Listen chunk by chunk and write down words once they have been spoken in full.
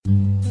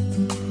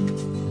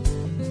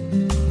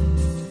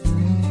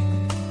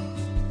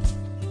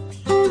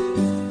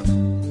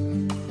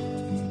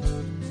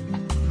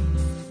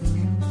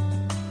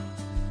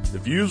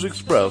views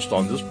expressed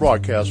on this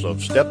broadcast of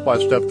Step by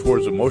Step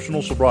Towards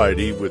Emotional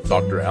Sobriety with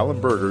Dr.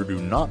 Alan Berger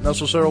do not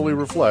necessarily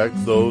reflect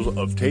those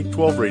of Take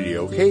 12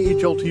 Radio,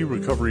 KHLT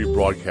Recovery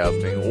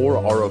Broadcasting,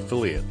 or our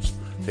affiliates.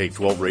 Take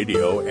 12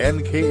 Radio and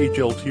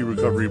KHLT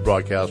Recovery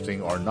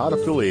Broadcasting are not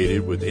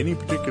affiliated with any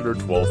particular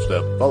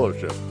 12-step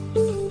fellowship.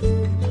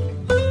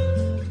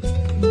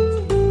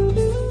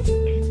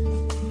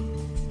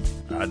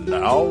 And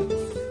now,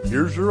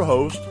 here's your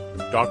host,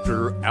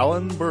 Dr.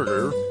 Alan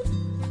Berger,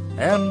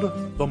 and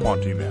the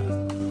Monty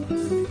Man.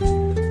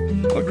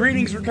 Well,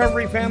 greetings,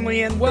 recovery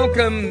family, and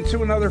welcome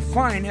to another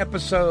fine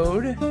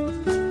episode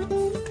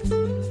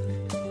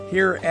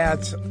here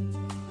at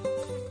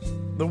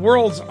the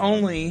world's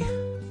only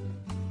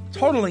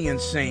totally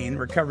insane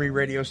recovery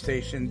radio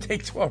station,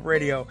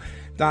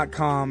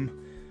 Take12Radio.com,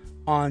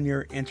 on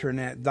your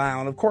internet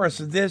dial. And of course,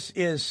 this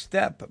is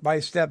Step by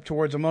Step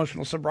Towards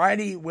Emotional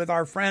Sobriety with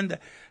our friend,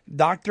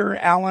 Dr.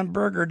 Alan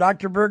Berger.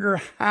 Dr.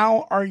 Berger,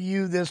 how are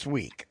you this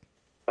week?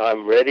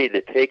 I'm ready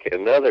to take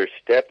another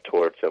step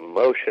towards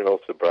emotional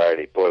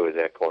sobriety. Boy, was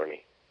that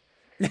corny.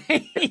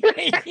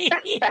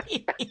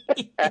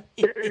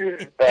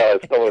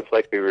 It's almost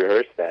like we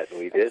rehearsed that, and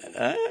we didn't.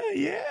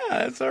 Yeah,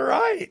 that's all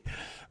right.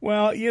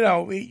 Well, you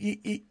know,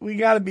 we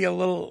got to be a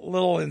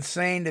little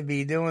insane to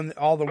be doing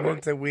all the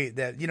work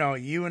that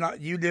you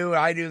and you do,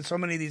 I do, and so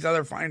many of these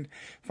other fine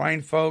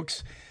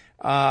folks.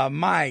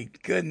 My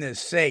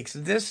goodness sakes,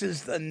 this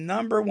is the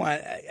number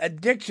one,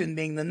 addiction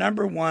being the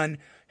number one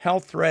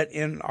health threat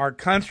in our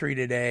country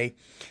today.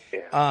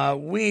 Yeah.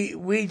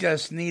 We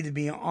just need to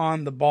be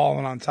on the ball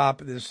and on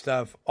top of this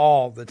stuff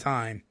all the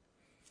time.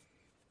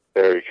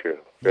 Very true.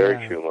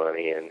 Very true,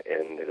 Monty, and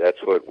that's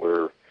what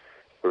we're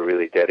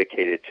really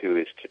dedicated to,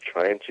 is to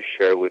trying to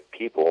share with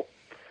people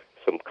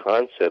some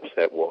concepts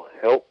that will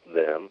help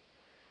them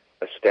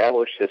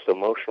establish this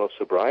emotional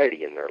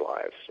sobriety in their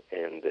lives.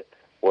 And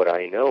what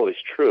I know is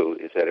true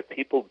is that if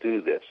people do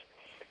this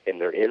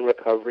and they're in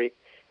recovery,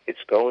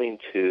 it's going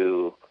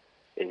to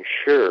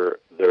ensure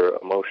their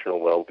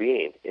emotional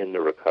well-being in the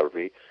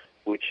recovery,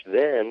 which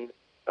then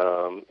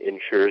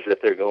ensures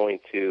that they're going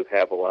to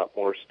have a lot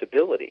more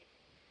stability,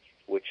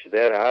 which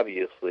then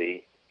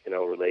obviously,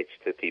 relates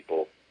to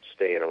people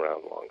staying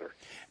around longer.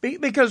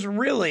 Because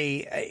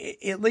really,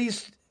 at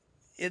least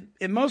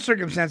in most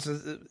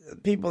circumstances,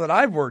 people that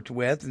I've worked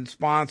with and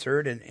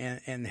sponsored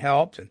and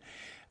helped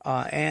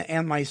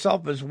and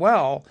myself as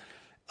well,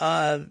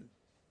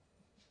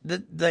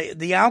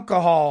 the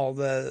alcohol,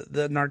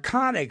 the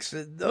narcotics,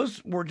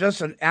 those were just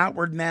an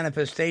outward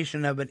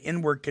manifestation of an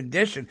inward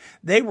condition.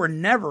 They were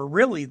never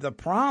really the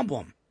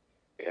problem.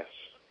 Yes.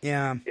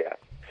 Yeah. Yeah.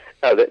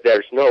 Now,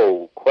 there's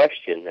no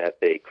question that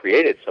they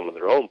created some of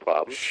their own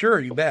problems. Sure,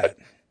 you bet.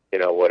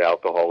 What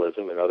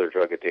alcoholism and other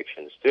drug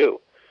addictions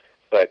do.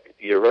 But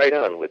you're right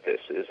on with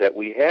this, is that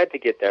we had to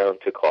get down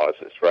to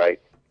causes,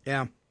 right?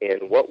 Yeah.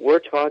 And what we're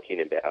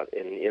talking about,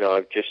 and,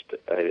 I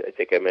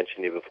think I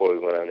mentioned you before we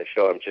went on the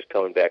show, I'm just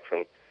coming back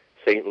from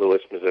St.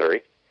 Louis,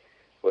 Missouri,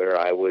 where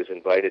I was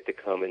invited to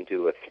come and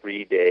do a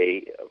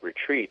 3-day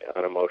retreat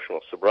on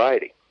emotional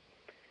sobriety.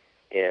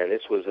 And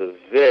this was a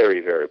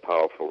very, very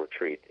powerful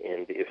retreat.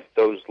 And if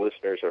those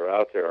listeners are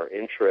out there are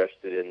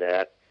interested in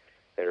that,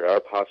 there are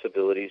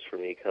possibilities for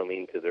me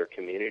coming to their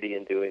community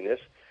and doing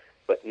this.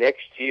 But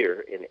next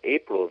year, in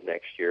April of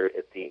next year,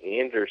 at the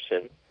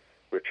Anderson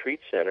Retreat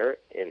Center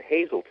in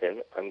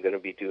Hazleton, I'm going to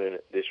be doing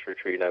this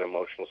retreat on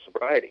emotional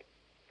sobriety.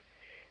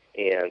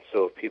 And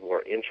so if people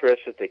are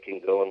interested, they can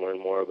go and learn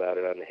more about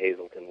it on the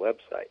Hazleton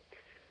website.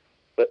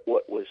 But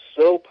what was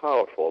so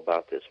powerful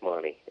about this,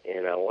 Monty,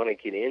 and I want to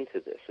get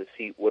into this, is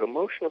see, what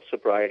emotional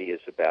sobriety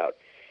is about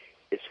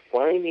is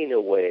finding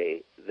a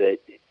way that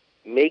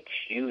makes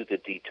you the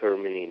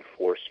determining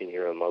force in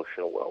your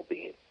emotional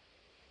well-being.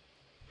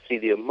 See,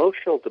 the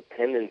emotional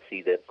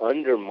dependency that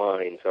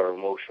undermines our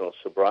emotional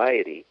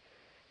sobriety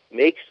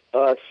makes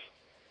us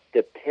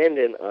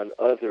dependent on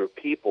other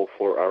people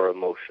for our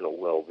emotional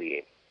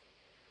well-being.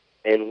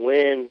 And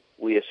when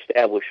we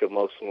establish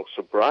emotional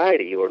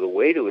sobriety, or the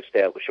way to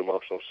establish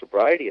emotional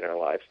sobriety in our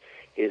lives,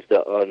 is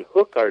to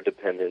unhook our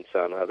dependence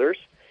on others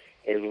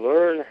and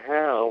learn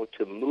how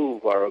to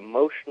move our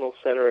emotional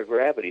center of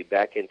gravity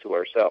back into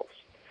ourselves.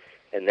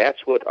 And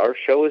that's what our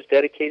show is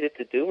dedicated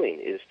to doing,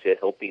 is to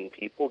helping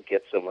people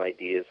get some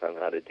ideas on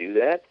how to do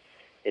that.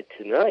 And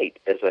tonight,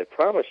 as I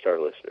promised our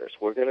listeners,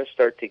 we're going to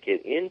start to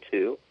get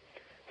into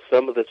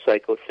some of the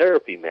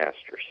psychotherapy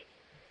masters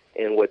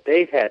and what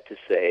they've had to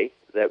say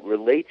that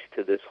relates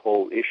to this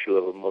whole issue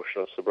of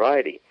emotional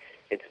sobriety.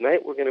 And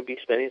tonight we're going to be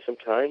spending some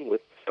time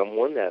with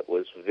someone that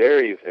was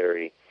very,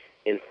 very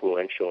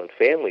influential in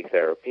family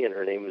therapy, and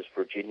her name is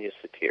Virginia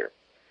Satir.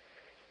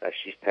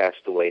 She's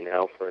passed away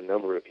now for a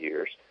number of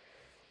years.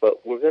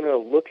 But we're going to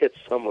look at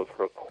some of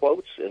her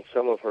quotes and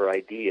some of her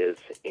ideas,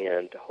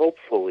 and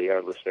hopefully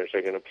our listeners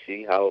are going to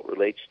see how it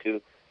relates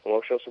to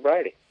emotional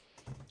sobriety.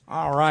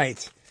 All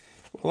right.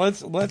 Well,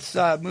 let's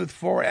move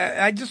forward.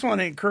 I just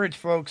want to encourage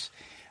folks,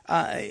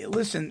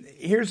 listen,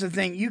 here's the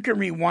thing. You can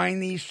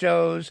rewind these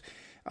shows.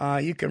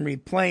 You can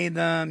replay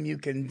them. You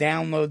can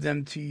download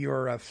them to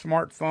your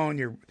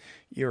smartphone,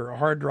 your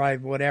hard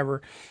drive,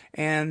 whatever.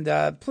 And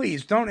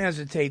please don't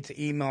hesitate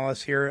to email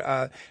us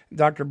here.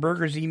 Dr.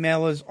 Berger's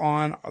email is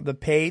on the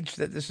page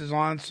that this is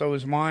on. So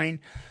is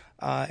mine.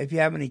 If you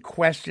have any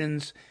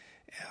questions,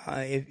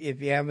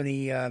 if you have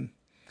any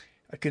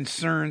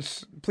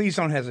concerns, please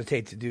don't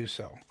hesitate to do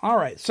so. All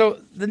right.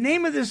 So the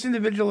name of this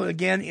individual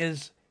again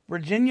is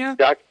Virginia?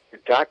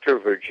 Dr.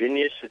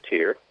 Virginia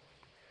Satir.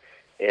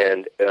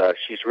 And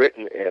she's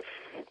written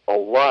a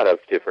lot of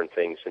different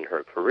things in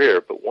her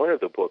career, but one of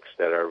the books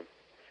that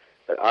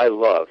I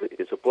love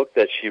is a book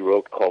that she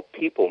wrote called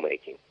People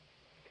Making.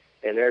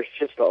 And there's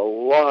just a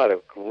lot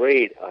of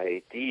great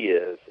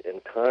ideas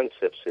and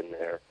concepts in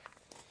there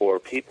for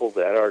people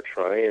that are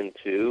trying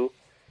to,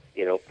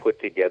 put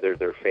together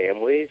their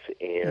families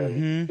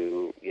and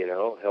to,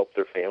 help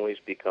their families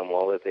become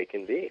all that they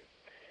can be.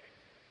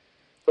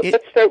 But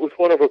let's start with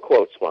one of her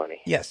quotes, Monty.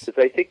 Yes.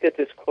 Because I think that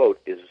this quote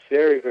is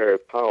very, very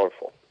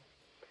powerful.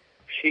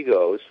 She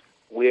goes,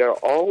 "We are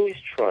always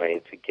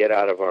trying to get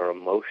out of our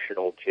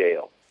emotional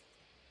jail.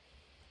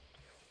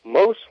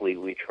 Mostly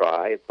we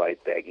try by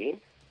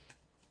begging,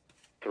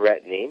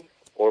 threatening,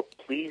 or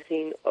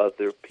pleasing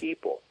other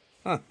people.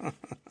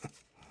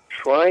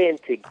 Trying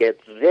to get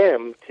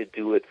them to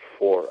do it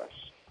for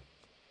us."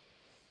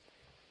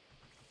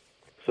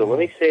 So let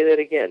me say that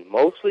again.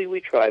 Mostly we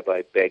try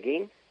by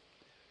begging,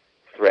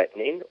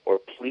 threatening, or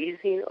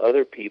pleasing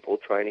other people,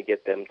 trying to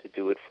get them to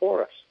do it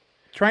for us.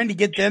 Trying to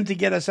get them to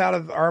get us out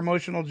of our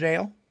emotional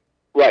jail?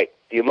 Right.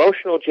 The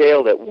emotional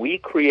jail that we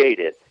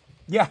created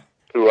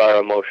through our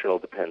emotional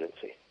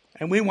dependency.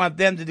 And we want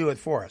them to do it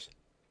for us.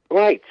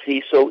 Right.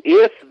 See, so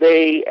if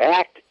they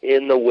act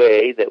in the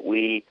way that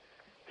we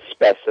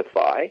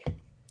specify,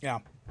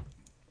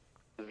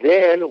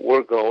 then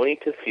we're going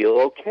to feel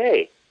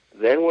okay.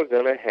 Then we're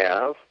going to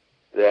have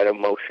that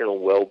emotional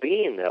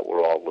well-being that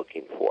we're all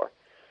looking for.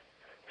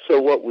 So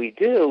what we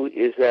do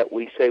is that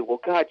we say, well,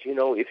 God,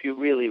 if you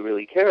really,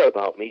 really care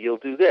about me, you'll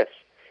do this.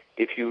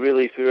 If you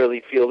really,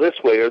 really feel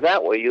this way or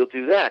that way, you'll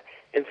do that.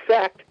 In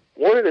fact,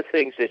 one of the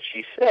things that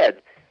she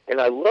said, and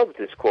I love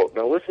this quote,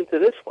 now listen to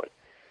this one.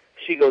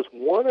 She goes,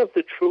 "One of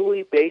the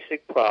truly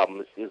basic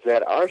problems is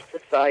that our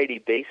society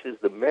bases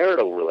the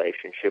marital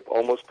relationship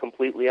almost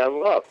completely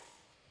on love,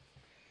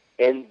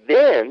 and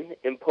then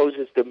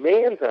imposes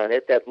demands on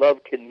it that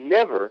love can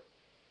never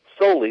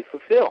solely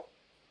fulfill.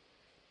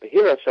 But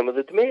here are some of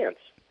the demands.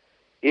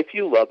 If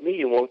you love me,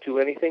 you won't do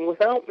anything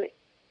without me.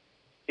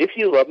 If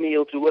you love me,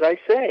 you'll do what I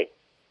say.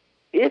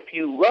 If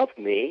you love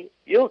me,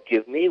 you'll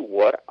give me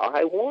what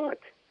I want.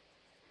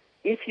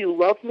 If you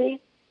love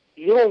me,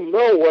 you'll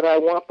know what I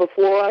want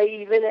before I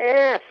even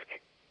ask."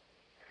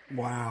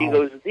 Wow. He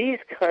goes, "These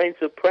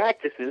kinds of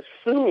practices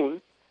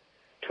soon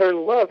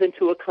turn love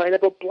into a kind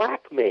of a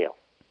blackmail,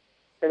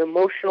 an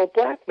emotional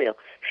blackmail."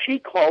 She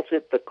calls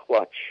it the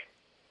clutch.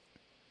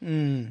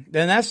 Then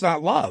that's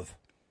not love.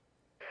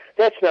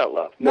 That's not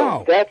love.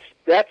 No.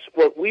 That's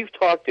what we've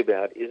talked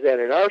about, is that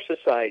in our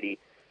society,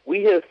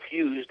 we have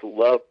fused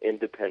love and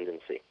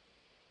dependency.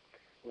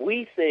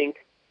 We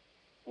think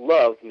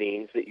love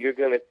means that you're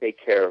going to take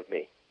care of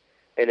me,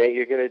 and that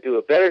you're going to do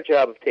a better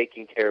job of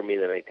taking care of me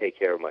than I take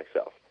care of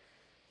myself.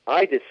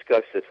 I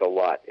discuss this a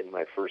lot in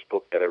my first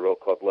book that I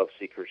wrote called Love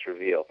Secrets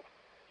Revealed.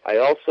 I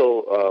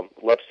also,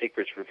 Love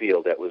Secrets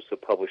Revealed, that was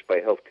published by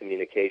Health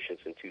Communications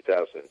in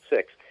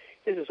 2006.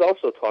 This is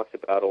also talked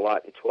about a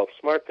lot in 12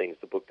 Smart Things,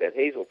 the book that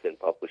Hazelton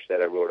published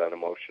that I wrote on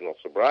emotional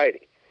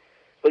sobriety.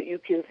 But you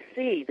can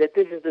see that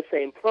this is the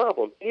same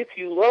problem. If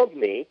you love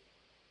me,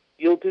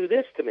 you'll do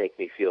this to make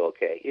me feel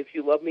okay. If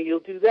you love me, you'll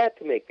do that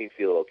to make me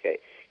feel okay.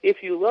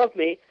 If you love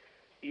me,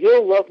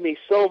 you'll love me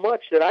so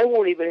much that I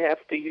won't even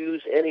have to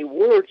use any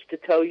words to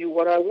tell you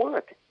what I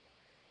want.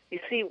 You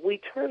see, we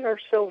turn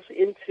ourselves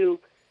into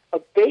a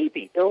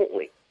baby, don't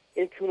we?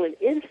 Into an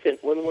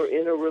infant when we're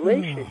in a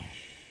relationship.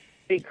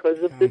 Because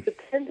of the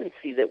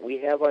dependency that we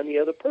have on the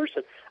other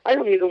person. I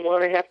don't even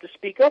want to have to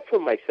speak up for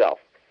myself.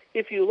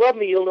 If you love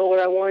me, you'll know what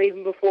I want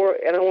even before,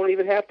 and I won't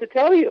even have to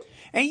tell you.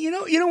 And you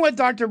know what,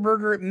 Dr.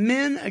 Berger?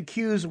 Men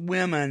accuse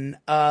women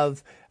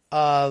of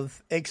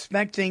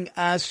expecting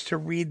us to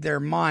read their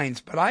minds,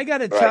 but I got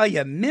to tell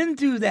you, men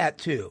do that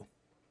too.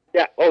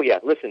 Yeah. Oh, yeah.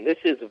 Listen, this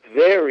is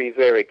very,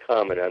 very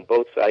common on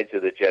both sides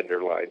of the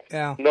gender line.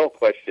 Yeah. No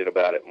question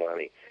about it,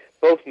 Monty.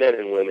 Both men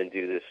and women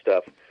do this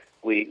stuff.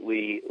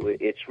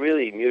 It's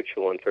really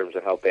mutual in terms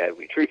of how bad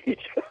we treat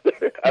each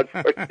other,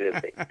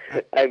 unfortunately.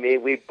 I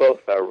mean, we both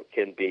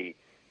can be,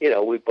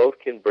 we both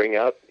can bring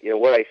out,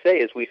 what I say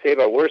is we save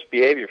our worst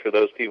behavior for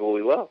those people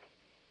we love.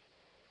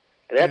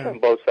 And that's on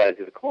both sides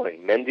of the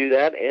coin. Men do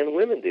that and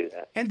women do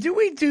that. And do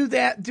we do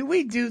that? Do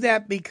we do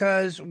that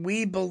because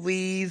we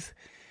believe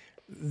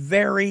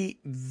very,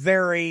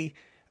 very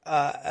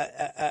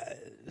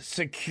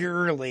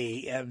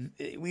securely,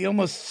 we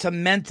almost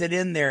cement it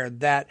in there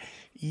that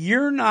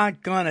you're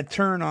not going to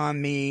turn on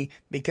me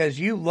because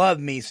you love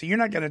me, so you're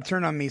not going to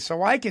turn on me,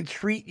 so I can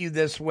treat you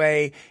this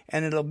way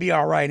and it'll be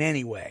all right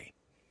anyway?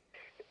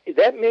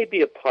 that may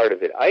be a part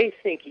of it. I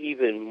think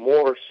even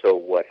more so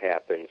what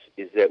happens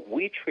is that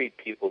we treat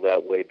people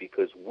that way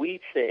because we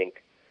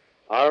think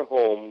our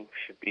home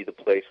should be the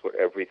place where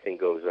everything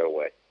goes our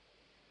way.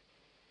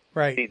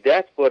 Right. See,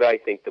 that's what I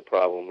think the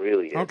problem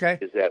really is. Okay.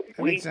 Is that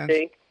we makes sense.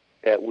 think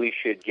that we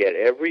should get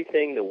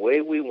everything the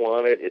way we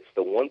want it. It's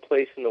the one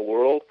place in the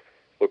world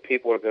where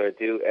people are going to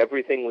do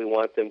everything we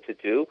want them to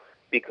do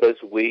because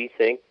we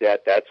think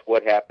that that's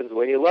what happens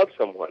when you love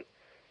someone.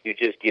 You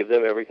just give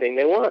them everything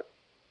they want.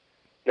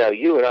 Now,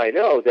 you and I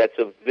know that's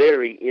a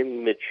very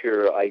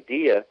immature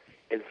idea.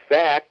 In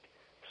fact,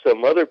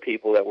 some other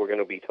people that we're going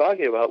to be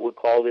talking about would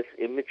call this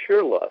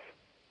immature love.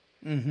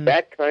 Mm-hmm.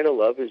 That kind of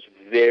love is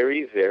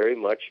very, very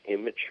much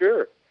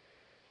immature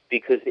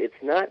because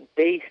it's not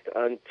based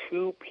on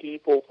two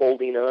people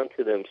holding on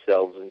to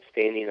themselves and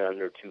standing on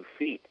their 2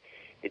 feet.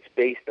 It's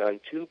based on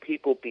two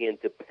people being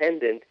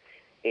dependent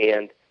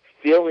and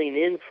filling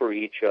in for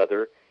each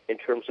other in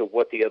terms of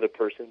what the other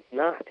person's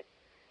not.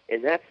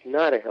 And that's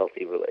not a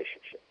healthy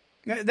relationship.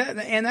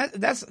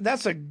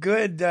 That's a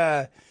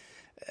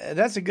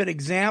good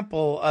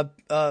example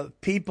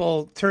of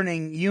people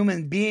turning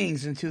human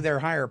beings into their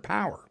higher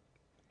power.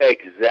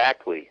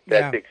 Exactly.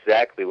 That's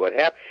exactly what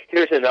happened.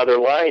 Here's another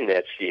line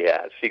that she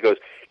has. She goes,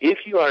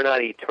 "If you are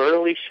not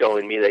eternally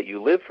showing me that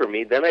you live for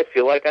me, then I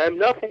feel like I'm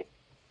nothing."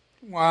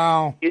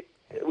 Wow.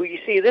 You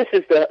see, this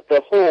is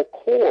the whole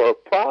core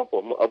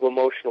problem of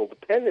emotional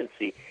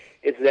dependency,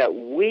 is that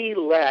we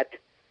let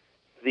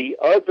the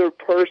other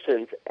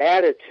person's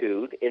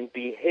attitude and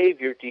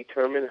behavior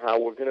determine how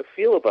we're going to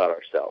feel about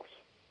ourselves.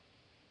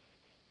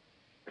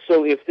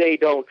 So if they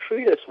don't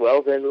treat us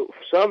well, then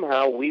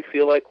somehow we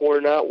feel like we're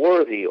not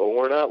worthy or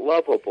we're not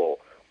lovable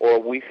or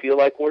we feel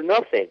like we're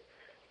nothing.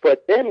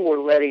 But then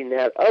we're letting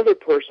that other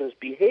person's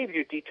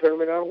behavior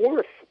determine our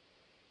worth.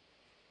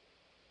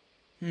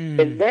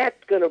 And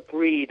that's going to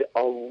breed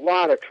a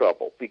lot of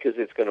trouble because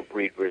it's going to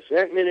breed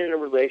resentment in a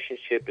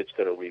relationship. It's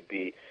going to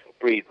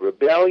breed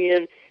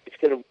rebellion. It's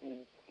going to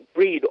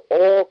breed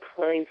all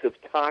kinds of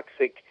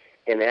toxic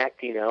and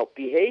acting out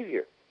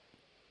behavior.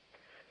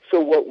 So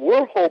what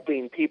we're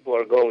hoping people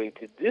are going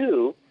to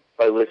do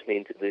by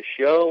listening to this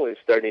show and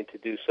starting to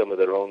do some of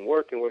their own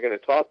work, and we're going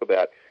to talk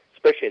about,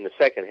 especially in the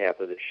second half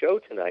of the show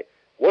tonight,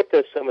 what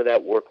does some of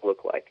that work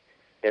look like?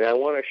 And I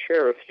want to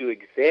share a few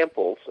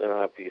examples, and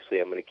obviously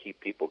I'm going to keep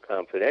people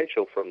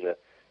confidential from the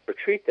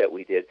retreat that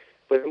we did,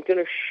 but I'm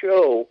going to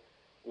show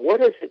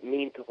what does it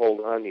mean to hold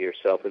on to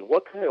yourself and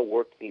what kind of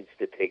work needs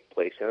to take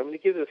place. And I'm going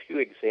to give a few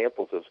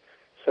examples of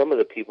some of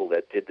the people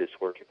that did this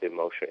work at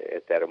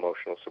that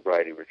emotional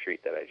sobriety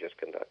retreat that I just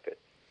conducted.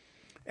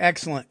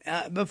 Excellent.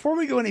 Before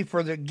we go any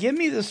further, give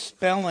me the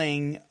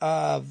spelling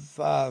of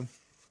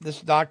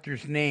this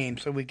doctor's name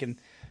so we can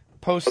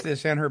post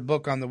this and her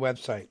book on the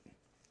website.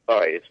 All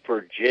right, it's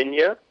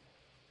Virginia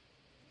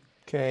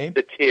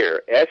Satir,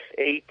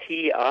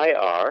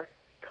 Satir,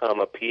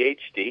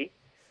 PhD.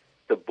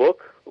 The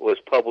book was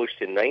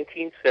published in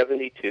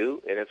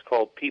 1972, and it's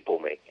called People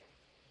Making.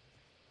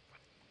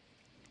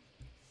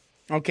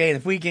 Okay, and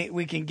if we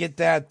can get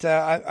that,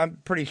 I'm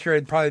pretty sure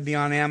it'd probably be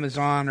on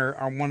Amazon or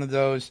on one of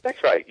those.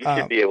 That's right. You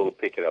should be able to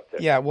pick it up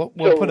there. Yeah, we'll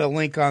put a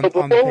link on. So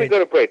before we go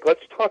to break,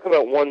 let's talk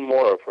about one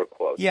more of her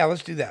quotes. Yeah,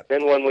 let's do that.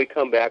 Then when we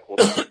come back, we'll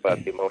talk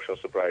about the emotional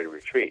sobriety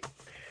retreat.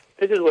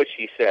 This is what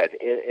she said,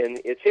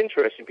 and it's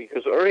interesting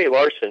because Ernie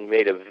Larson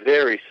made a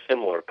very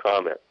similar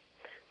comment.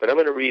 But I'm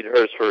going to read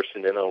hers first,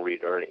 and then I'll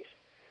read Ernie's.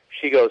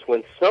 She goes,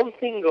 "When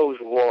something goes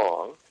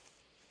wrong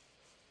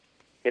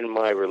in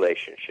my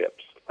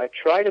relationships, I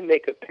try to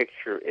make a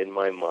picture in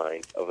my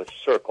mind of a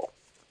circle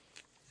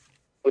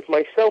with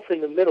myself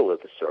in the middle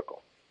of the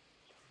circle.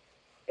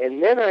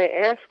 And then I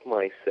ask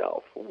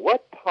myself,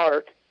 what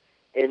part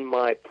in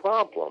my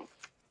problem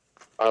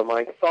are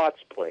my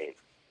thoughts playing?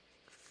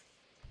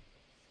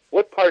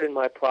 What part in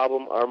my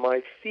problem are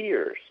my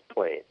fears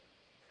playing?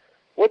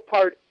 What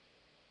part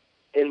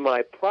in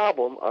my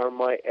problem are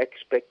my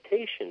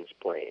expectations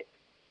playing?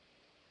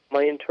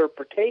 My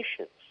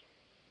interpretations?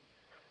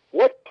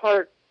 What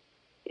part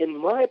in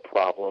my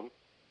problem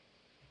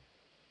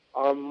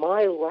are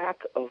my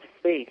lack of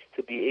faith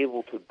to be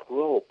able to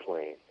grow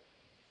playing?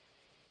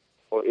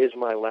 Or is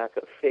my lack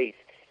of faith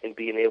in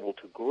being able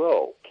to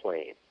grow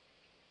playing?"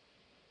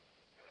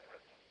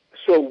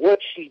 So what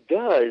she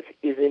does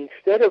is,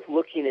 instead of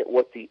looking at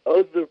what the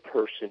other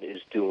person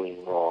is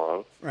doing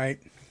wrong, right,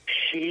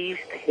 she's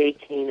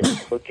taking a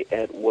look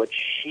at what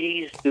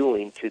she's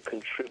doing to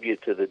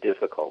contribute to the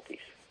difficulties.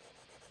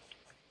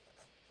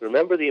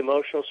 Remember the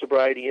emotional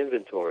sobriety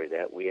inventory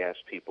that we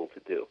asked people to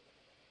do.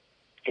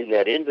 In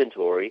that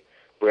inventory,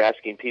 we're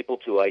asking people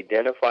to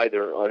identify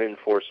their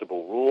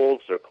unenforceable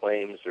rules, their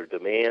claims, their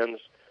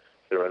demands,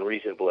 their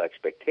unreasonable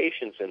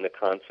expectations, and the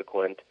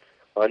consequent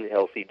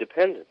unhealthy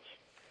dependence.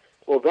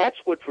 Well, that's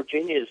what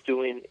Virginia is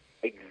doing,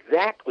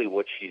 exactly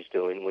what she's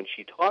doing when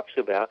she talks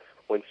about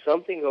when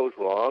something goes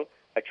wrong,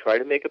 I try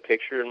to make a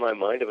picture in my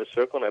mind of a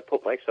circle and I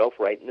put myself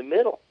right in the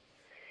middle.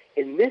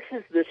 And this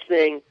is the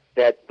thing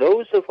that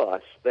those of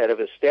us that have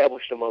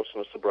established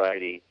emotional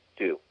sobriety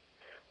do.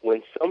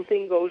 when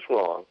something goes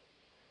wrong,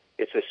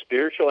 it's a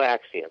spiritual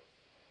axiom,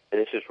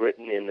 and this is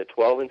written in the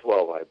 12 and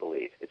 12, I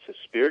believe. It's a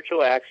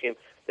spiritual axiom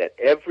that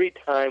every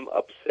time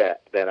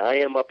that I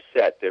am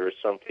upset, there is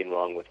something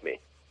wrong with me.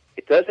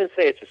 It doesn't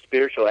say it's a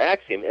spiritual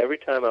axiom. Every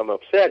time I'm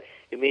upset,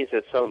 it means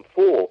that some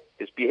fool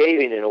is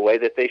behaving in a way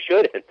that they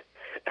shouldn't.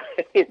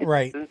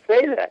 Right. It doesn't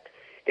say that.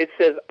 It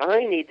says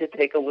I need to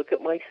take a look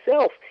at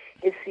myself.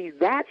 And see,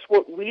 that's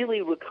what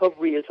really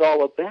recovery is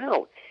all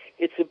about.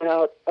 It's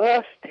about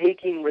us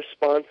taking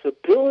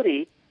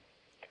responsibility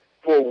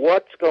for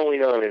what's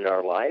going on in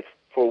our life,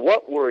 for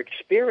what we're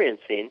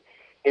experiencing,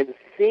 and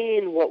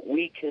seeing what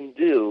we can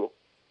do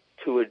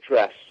to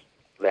address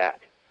that,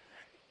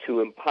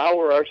 to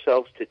empower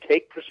ourselves to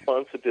take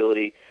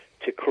responsibility,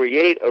 to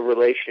create a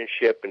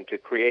relationship and to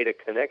create a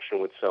connection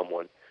with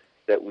someone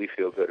that we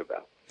feel good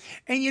about.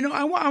 And, you know,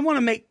 I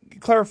want to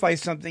clarify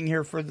something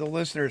here for the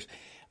listeners,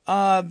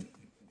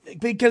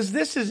 because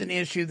this is an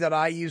issue that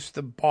I used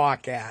to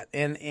balk at,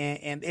 and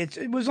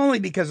it was only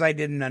because I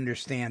didn't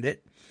understand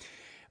it.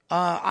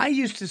 I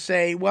used to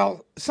say,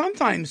 well,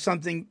 sometimes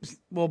something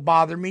will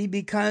bother me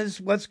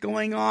because what's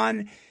going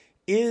on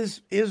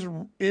is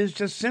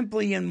just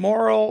simply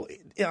immoral,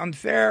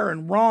 unfair,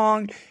 and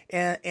wrong,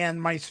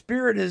 and my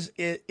spirit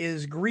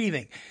is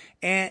grieving,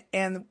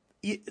 and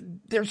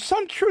there's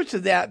some truth to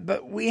that,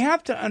 but we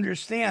have to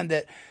understand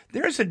that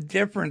there's a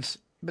difference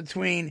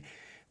between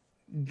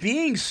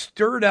being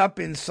stirred up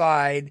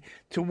inside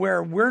to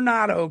where we're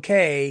not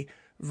okay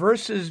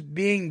versus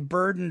being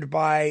burdened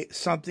by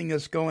something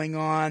that's going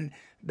on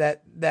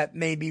that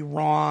may be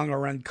wrong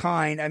or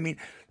unkind. I mean,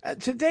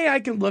 today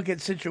I can look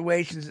at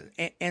situations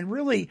and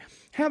really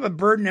have a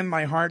burden in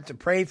my heart to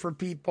pray for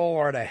people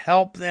or to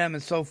help them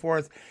and so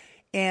forth,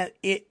 and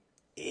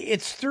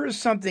it stirs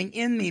something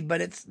in me,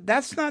 but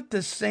that's not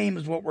the same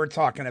as what we're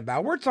talking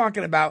about. We're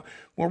talking about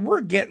when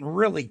we're getting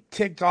really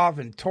ticked off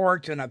and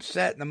torqued and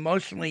upset and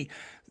emotionally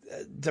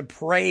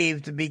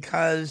depraved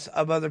because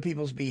of other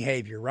people's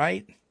behavior,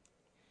 right?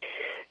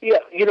 Yeah,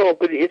 you know,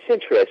 but it's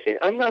interesting.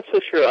 I'm not so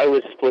sure I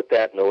would split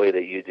that in the way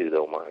that you do,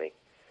 though, Monty.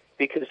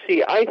 Because,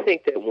 see, I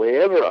think that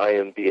whenever I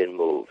am being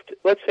moved,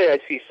 let's say I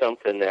see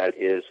something that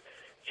is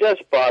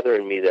just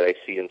bothering me that I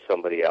see in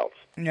somebody else.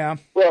 Yeah.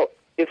 Well,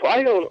 if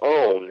I don't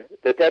own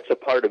that that's a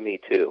part of me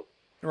too,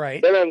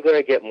 right, then I'm going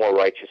to get more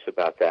righteous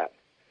about that.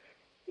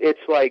 It's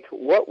like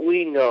what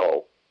we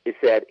know is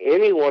that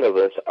any one of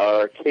us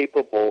are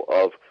capable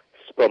of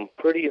some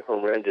pretty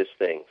horrendous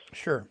things.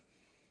 Sure.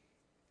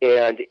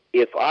 And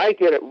if I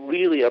get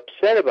really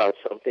upset about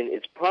something,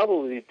 it's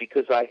probably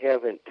because I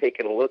haven't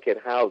taken a look at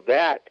how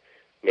that,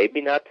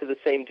 maybe not to the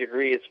same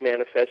degree it's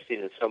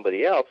manifesting in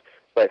somebody else,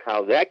 but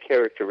how that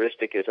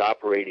characteristic is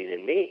operating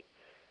in me.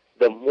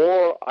 The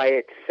more I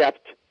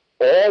accept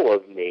all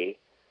of me,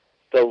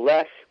 the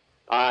less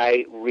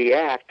I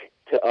react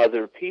to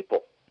other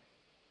people.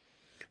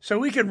 So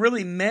we can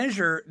really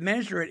measure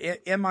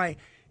it. Am I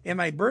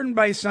burdened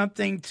by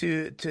something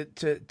to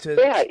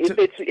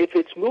if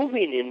it's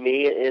moving in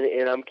me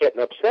and I'm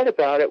getting upset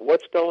about it,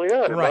 what's going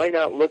on? Right. Am I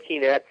not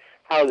looking at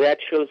how that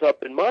shows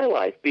up in my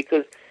life?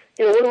 Because,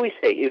 you know, what do we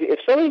say? If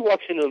somebody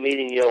walks into a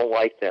meeting and you don't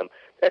like them,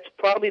 that's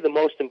probably the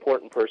most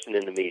important person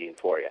in the meeting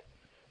for you.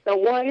 Now,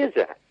 why is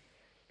that?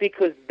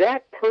 Because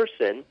that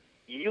person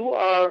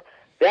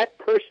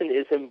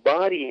is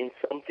embodying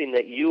something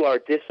that you are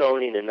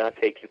disowning and not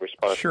taking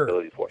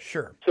responsibility for.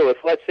 Sure. So if,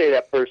 let's say,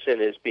 that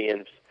person is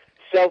being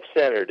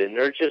self-centered and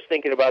they're just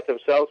thinking about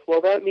themselves,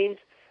 well, that means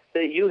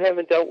that you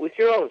haven't dealt with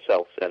your own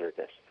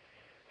self-centeredness.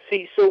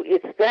 See, so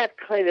it's that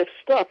kind of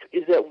stuff,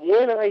 is that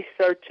when I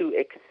start to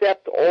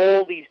accept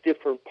all these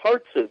different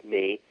parts of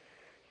me,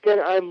 then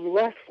I'm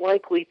less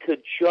likely to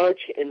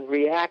judge and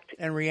react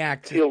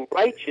feel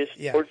righteous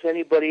towards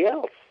anybody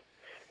else.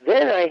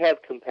 Then I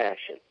have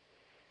compassion.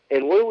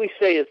 And what do we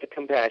say is the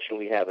compassion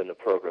we have in the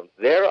program?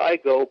 There I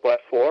go, but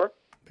for?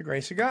 The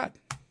grace of God.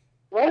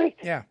 Right.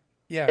 Yeah.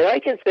 And I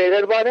can say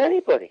that about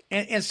anybody.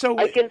 And so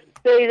I can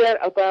say that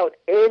about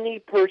any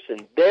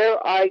person. There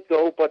I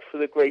go, but for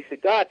the grace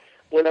of God.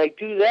 When I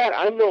do that,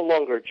 I'm no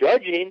longer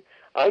judging.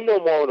 I'm no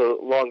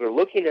longer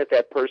looking at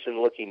that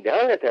person, looking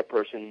down at that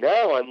person.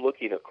 Now I'm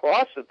looking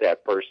across at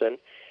that person,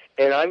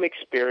 and I'm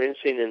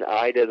experiencing an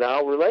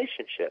eye-to-thou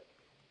relationship.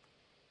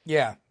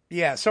 Yeah.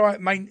 So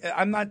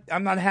I'm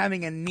not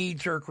having a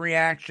knee-jerk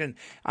reaction.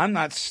 I'm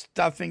not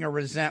stuffing a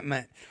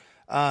resentment.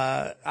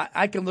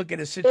 I can look at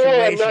a situation.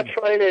 I'm not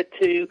trying to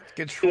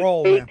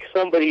take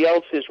somebody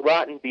else's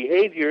rotten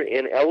behavior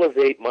and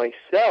elevate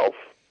myself.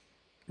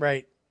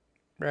 Right.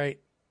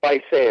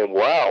 By saying,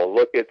 "Wow,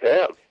 look at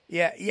them."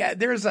 Yeah.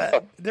 There's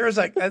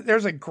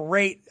a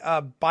great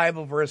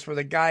Bible verse where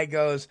the guy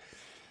goes,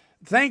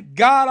 "Thank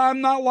God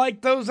I'm not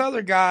like those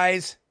other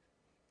guys."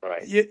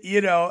 Right.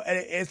 You know,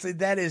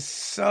 that is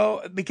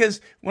so,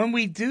 because when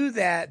we do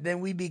that,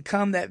 then we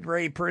become that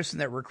very person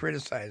that we're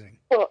criticizing.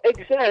 Well,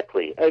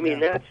 exactly. I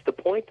mean, that's the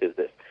point of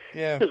this.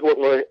 Yeah. This is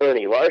what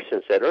Ernie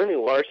Larson said. Ernie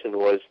Larson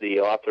was the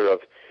author of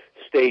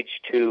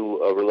Stage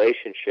 2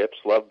 Relationships,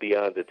 Love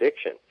Beyond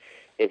Addiction.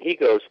 And he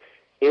goes,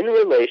 in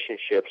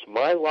relationships,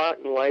 my lot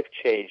in life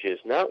changes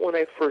not when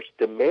I first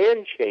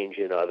demand change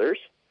in others,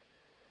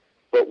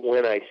 but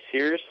when I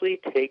seriously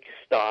take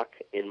stock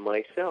in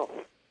myself.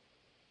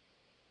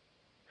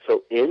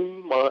 So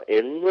in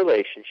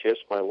relationships,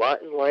 my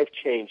lot in life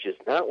changes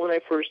not when I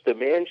first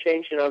demand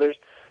change in others,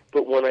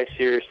 but when I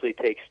seriously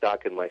take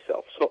stock in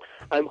myself. So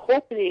I'm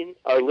hoping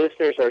our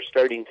listeners are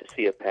starting to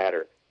see a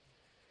pattern.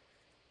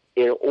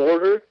 In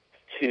order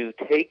to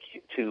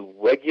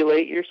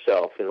regulate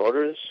yourself, in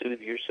order to soothe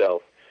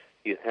yourself,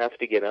 you have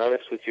to get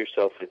honest with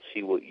yourself and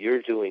see what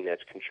you're doing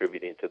that's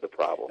contributing to the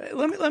problem.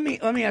 Let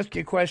me ask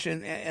you a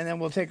question, and then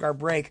we'll take our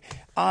break.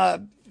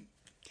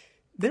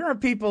 There are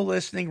people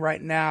listening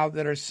right now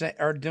that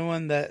are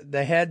doing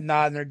the head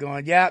nod, and they're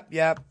going, "Yep,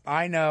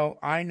 I know,"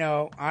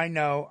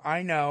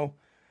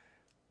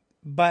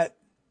 but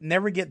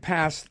never get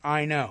past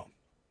 "I know."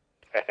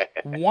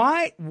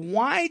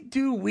 Why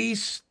do we,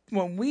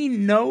 when we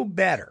know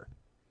better?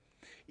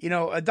 You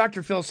know,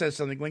 Dr. Phil says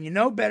something. When you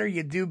know better,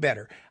 you do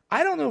better.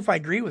 I don't know if I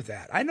agree with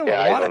that. I know a lot.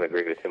 I don't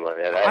agree with him on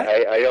that.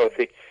 I don't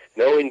think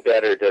knowing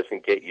better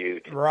doesn't get you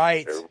to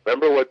right.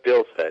 Remember what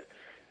Bill said.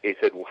 He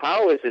said,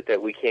 "How is it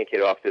that we can't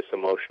get off this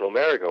emotional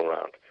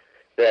merry-go-round?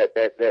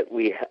 That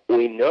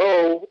we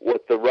know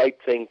what the right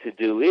thing to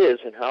do is,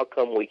 and how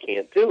come we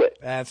can't do it?"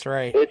 That's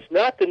right. It's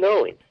not the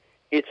knowing;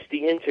 it's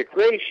the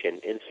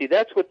integration. And see,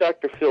 that's what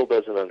Dr. Phil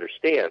doesn't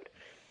understand.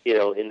 You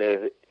know,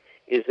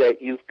 is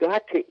that you've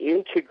got to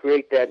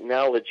integrate that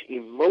knowledge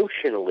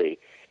emotionally.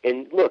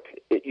 And look,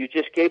 you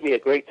just gave me a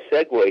great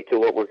segue to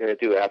what we're going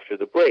to do after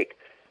the break.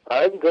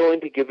 I'm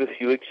going to give a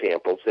few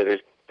examples that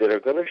are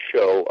going to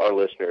show our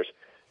listeners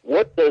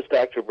what does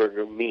Dr.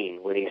 Berger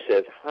mean when he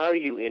says, how do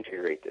you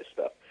integrate this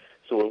stuff?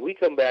 So when we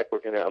come back,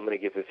 I'm going to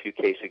give a few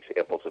case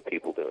examples of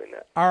people doing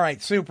that. All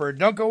right, super.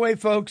 Don't go away,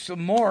 folks.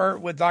 More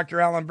with Dr.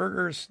 Alan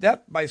Berger,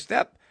 step by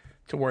step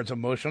towards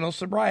emotional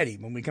sobriety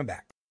when we come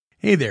back.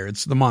 Hey there,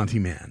 it's the Monty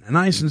Man, and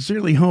I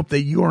sincerely hope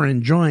that you are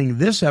enjoying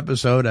this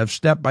episode of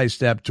Step by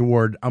Step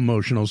Toward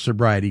Emotional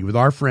Sobriety with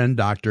our friend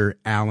Dr.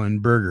 Alan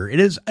Berger. It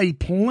is a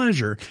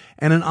pleasure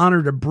and an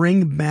honor to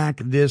bring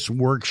back this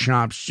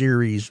workshop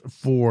series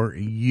for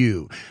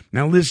you.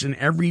 Now listen,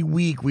 every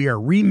week we are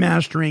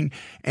remastering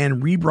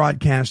and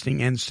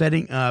rebroadcasting and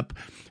setting up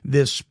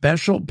this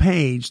special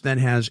page that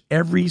has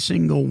every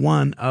single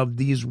one of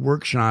these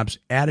workshops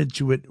added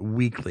to it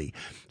weekly.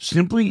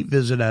 Simply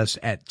visit us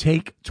at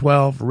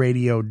take12radio.com.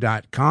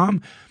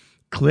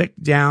 Click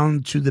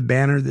down to the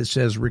banner that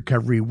says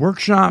Recovery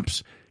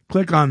Workshops.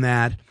 Click on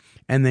that,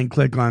 and then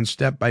click on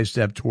Step by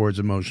Step Towards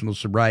Emotional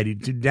Sobriety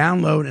to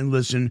download and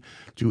listen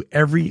to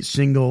every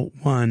single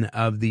one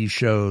of these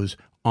shows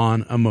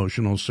on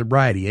emotional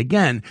sobriety.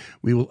 Again,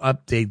 we will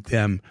update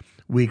them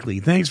weekly.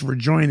 Thanks for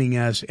joining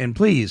us, and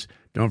please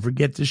don't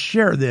forget to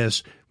share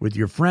this with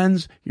your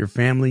friends, your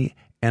family,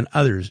 and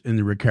others in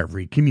the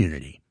recovery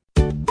community.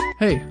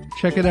 Hey,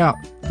 check it out.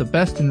 The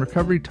best in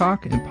recovery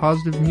talk and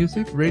positive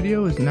music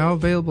radio is now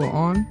available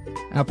on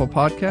Apple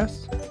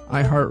Podcasts,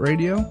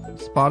 iHeartRadio,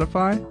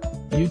 Spotify,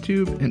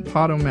 YouTube, and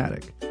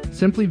Podomatic.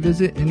 Simply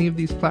visit any of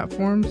these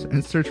platforms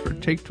and search for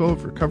Take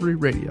 12 Recovery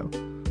Radio.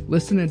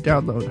 Listen and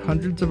download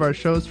hundreds of our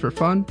shows for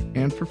fun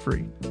and for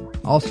free.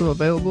 Also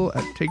available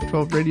at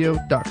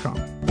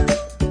take12radio.com.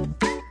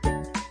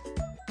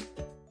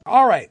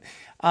 All right.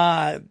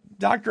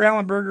 Dr.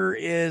 Alan Berger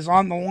is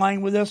on the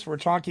line with us. We're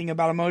talking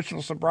about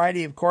emotional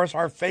sobriety, of course,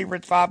 our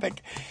favorite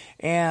topic.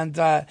 And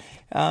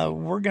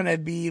we're going to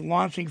be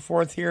launching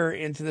forth here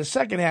into the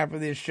second half of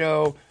this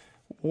show.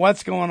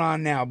 What's going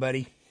on now,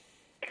 buddy?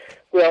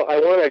 Well, I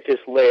want to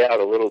just lay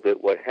out a little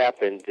bit what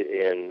happened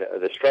in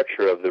the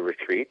structure of the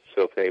retreat,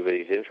 so if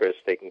anybody's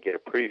interested, they can get a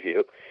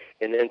preview,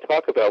 and then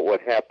talk about what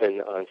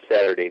happened on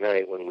Saturday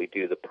night when we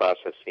do the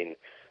processing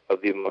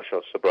of the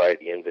emotional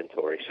sobriety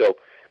inventory. So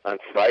on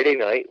Friday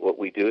night, what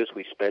we do is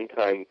we spend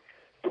time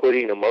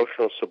putting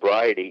emotional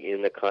sobriety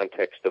in the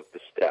context of the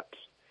steps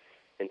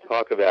and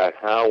talk about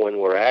how when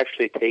we're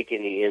actually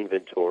taking the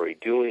inventory,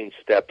 doing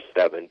step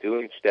 7,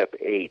 doing step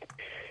 8,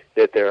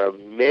 that there are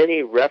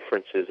many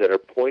references that are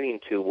pointing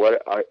to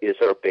what is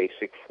our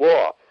basic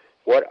flaw.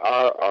 What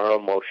are our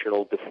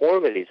emotional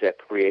deformities that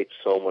create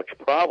so much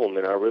problem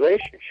in our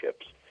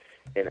relationships?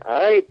 And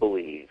I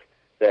believe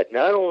that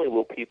not only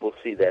will people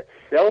see that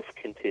self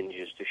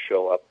continues to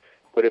show up,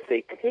 but if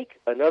they take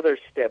another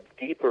step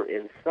deeper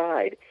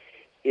inside,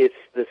 it's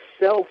the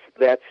self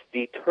that's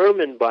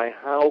determined by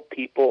how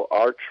people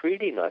are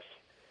treating us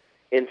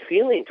and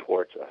feeling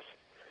towards us.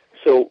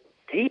 So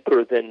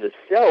deeper than the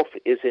self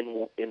is,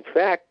 in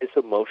fact, this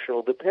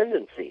emotional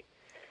dependency.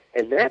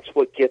 And that's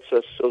what gets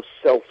us so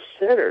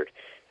self-centered,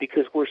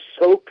 because we're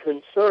so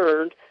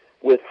concerned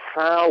with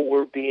how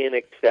we're being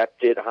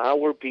accepted, how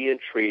we're being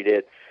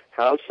treated,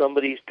 how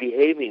somebody's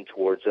behaving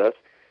towards us,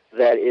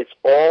 that it's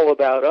all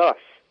about us.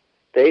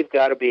 They've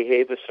got to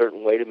behave a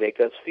certain way to make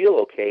us feel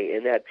okay,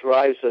 and that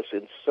drives us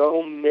in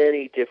so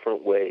many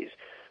different ways,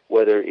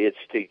 whether it's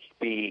to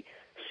be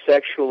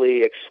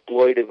sexually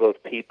exploitive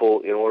of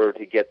people in order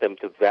to get them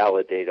to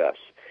validate us,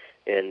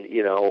 and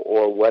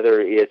or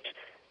whether it's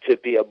to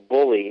be a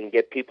bully and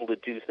get people to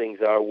do things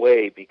our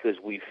way because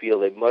we feel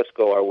they must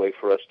go our way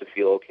for us to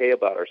feel okay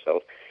about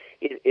ourselves.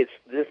 It's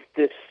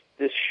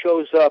this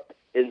shows up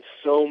in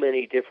so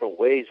many different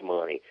ways,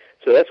 Monty.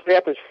 So that's what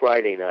happens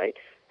Friday night.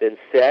 Then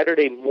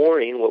Saturday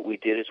morning, what we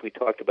did is we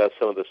talked about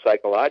some of the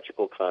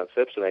psychological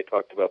concepts, and I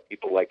talked about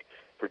people like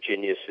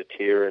Virginia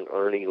Satir and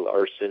Ernie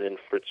Larson and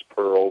Fritz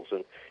Perls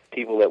and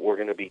people that we're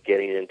going to be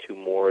getting into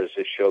more as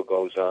this show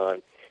goes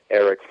on.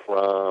 Eric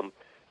Fromm,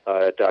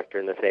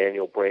 Dr.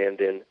 Nathaniel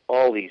Brandon,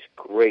 all these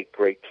great,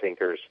 great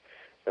thinkers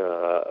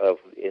of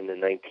in the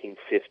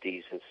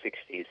 1950s and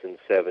 60s and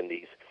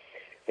 70s.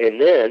 And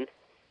then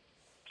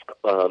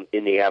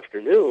in the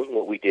afternoon,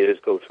 what we did is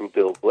go through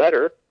Bill's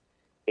letter,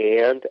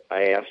 and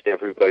I asked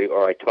everybody,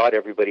 or I taught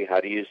everybody how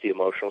to use the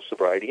emotional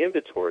sobriety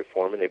inventory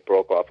form, and they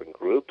broke off in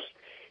groups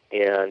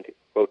and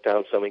wrote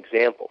down some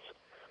examples.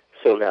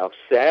 So now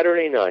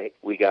Saturday night,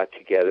 we got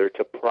together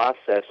to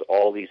process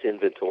all these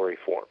inventory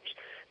forms.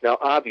 Now,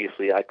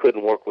 obviously, I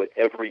couldn't work with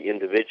every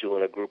individual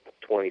in a group of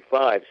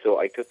 25, so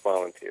I took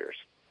volunteers.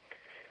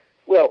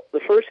 Well,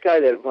 the first guy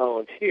that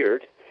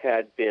volunteered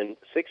had been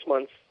 6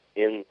 months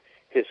in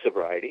his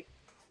sobriety,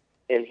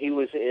 and he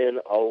was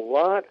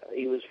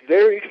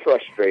very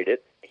frustrated.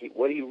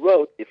 What he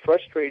wrote, the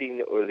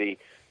frustrating or the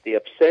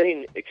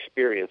upsetting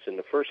experience in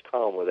the first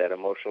column of that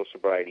emotional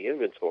sobriety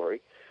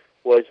inventory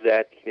was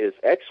that his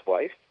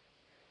ex-wife,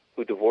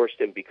 who divorced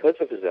him because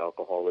of his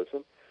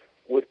alcoholism,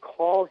 would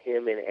call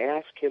him and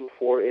ask him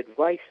for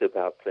advice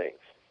about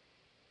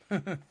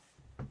things.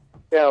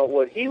 Now,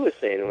 what he was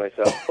saying to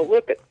myself, well,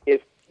 look,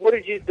 what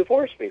did you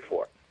divorce me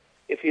for?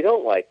 If you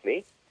don't like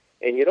me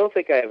and you don't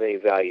think I have any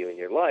value in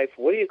your life,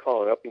 what are you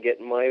calling up and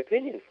getting my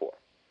opinion for?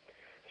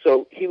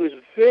 So he was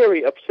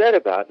very upset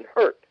about it and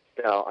hurt.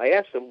 Now, I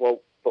asked him,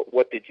 well, but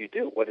what did you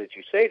do? What did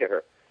you say to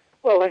her?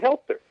 Well, I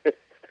helped her.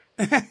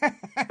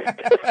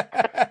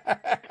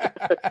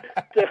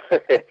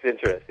 It's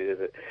interesting,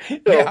 isn't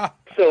it?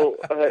 So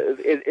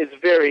it's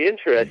very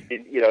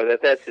interesting,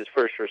 that's his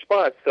first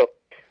response. So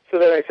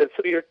then I said,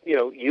 so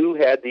you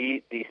had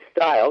the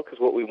style, because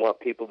what we want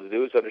people to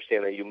do is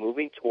understand, are you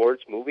moving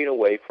towards, moving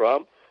away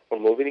from, or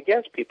moving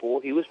against people?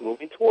 Well, he was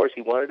moving towards.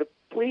 He wanted to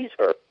please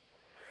her.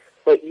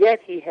 But yet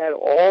he had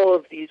all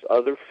of these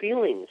other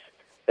feelings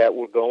that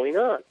were going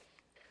on.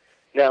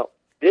 Now,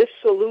 this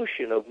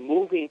solution of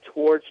moving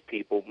towards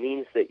people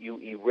means that you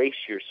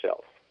erase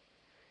yourself.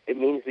 It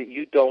means that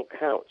you don't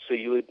count. So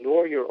you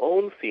ignore your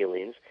own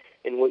feelings,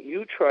 and what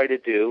you try to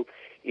do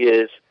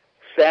is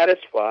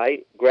satisfy,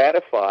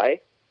 gratify,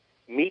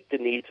 meet the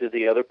needs of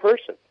the other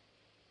person.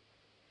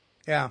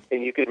 Yeah.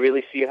 And you could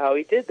really see how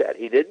he did that.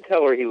 He didn't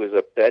tell her he was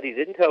upset. He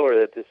didn't tell her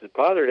that this had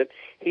bothered him.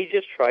 He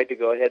just tried to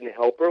go ahead and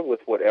help her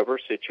with whatever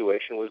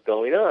situation was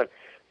going on.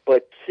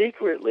 But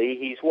secretly,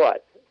 he's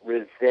what?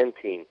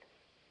 Resenting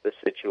the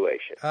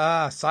situation.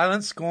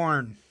 Silent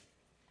scorn.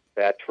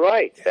 That's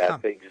right. Yeah.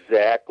 That's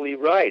exactly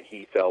right.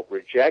 He felt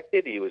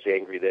rejected. He was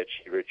angry that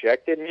she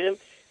rejected him,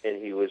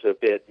 and he was a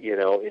bit,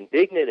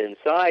 indignant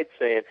inside,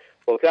 saying,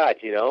 well, God,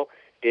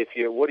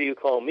 what do you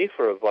call me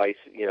for advice,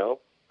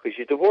 because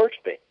you divorced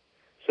me.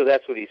 So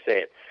that's what he's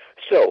saying.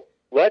 So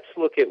let's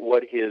look at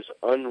what his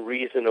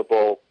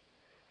unreasonable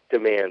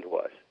demand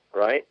was,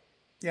 right?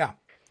 Yeah.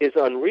 His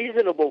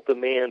unreasonable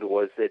demand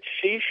was that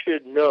she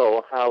should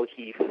know how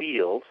he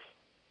feels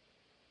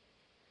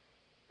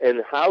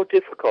and how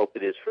difficult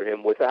it is for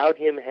him without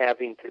him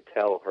having to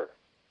tell her.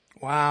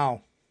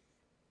 Wow.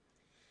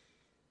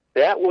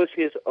 That was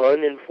his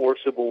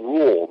unenforceable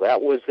rule.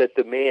 That was the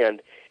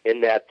demand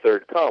in that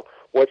third column.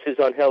 What's his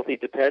unhealthy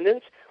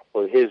dependence?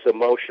 Well, his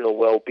emotional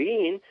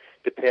well-being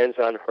depends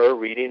on her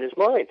reading his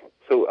mind.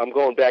 So I'm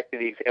going back to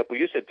the example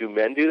you said. Do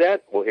men do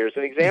that? Well, here's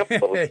an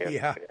example.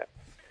 Yeah.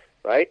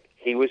 Right?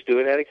 He was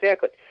doing that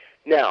exactly.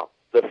 Now,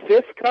 the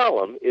fifth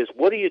column is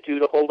what do you do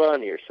to hold on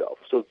to yourself?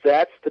 So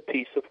that's the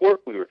piece of work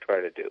we were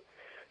trying to do.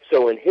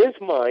 So in his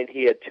mind,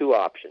 he had two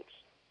options.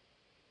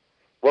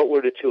 What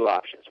were the two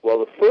options? Well,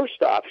 the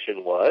first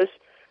option was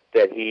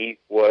that he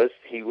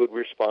would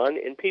respond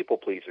in people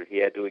pleaser. He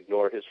had to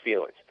ignore his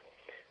feelings.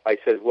 I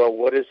said, well,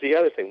 what is the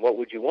other thing? What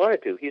would you want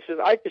to do? He says,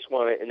 I just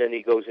want to, and then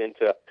he goes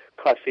into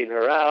cussing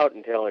her out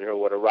and telling her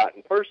what a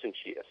rotten person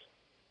she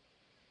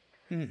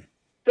is.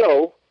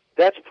 So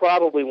that's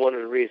probably one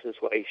of the reasons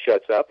why he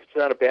shuts up. It's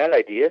not a bad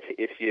idea.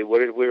 What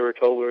did we were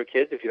told when we were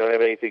kids? If you don't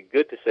have anything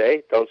good to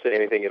say, don't say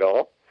anything at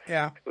all.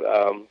 Yeah.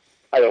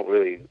 I don't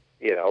really,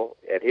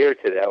 adhere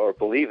to that or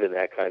believe in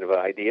that kind of an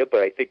idea,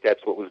 but I think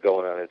that's what was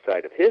going on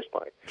inside of his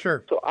mind.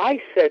 Sure. So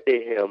I said to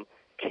him,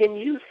 can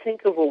you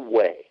think of a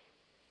way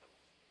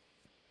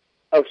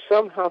of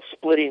somehow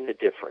splitting the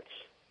difference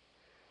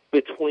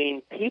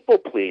between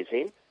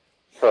people-pleasing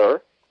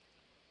her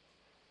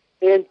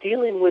and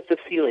dealing with the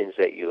feelings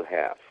that you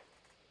have?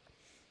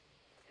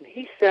 And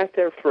he sat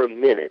there for a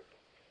minute,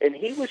 and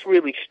he was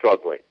really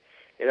struggling.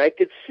 And I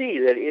could see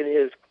that in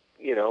his,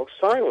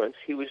 silence,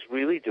 he was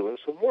really doing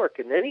some work.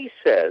 And then he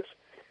says,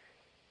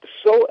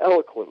 so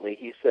eloquently,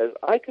 he says,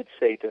 I could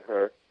say to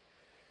her,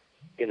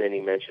 and then he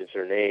mentions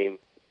her name.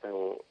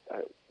 We're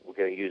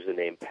going to use the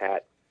name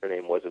Pat Her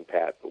name wasn't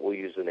Pat, but we'll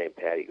use the name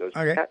Pat. He goes,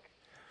 Okay. Pat,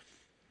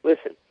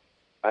 listen,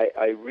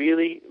 I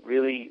really,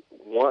 really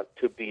want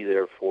to be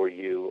there for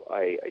you.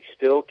 I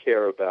still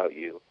care about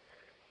you,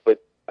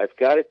 but I've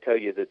got to tell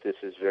you that this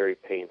is very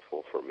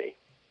painful for me.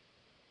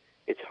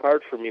 It's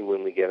hard for me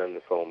when we get on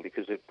the phone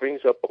because it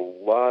brings up a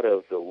lot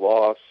of the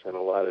loss and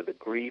a lot of the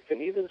grief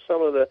and even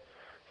some of the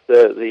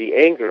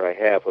anger I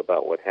have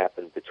about what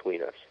happened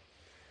between us.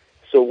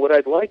 So what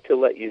I'd like to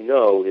let you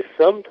know is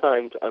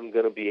sometimes I'm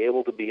going to be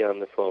able to be on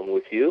the phone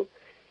with you,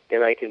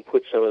 and I can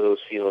put some of those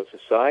feelings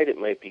aside. It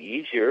might be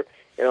easier,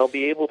 and I'll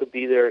be able to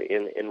be there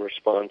and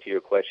respond to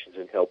your questions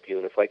and help you.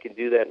 And if I can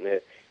do that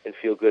and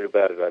feel good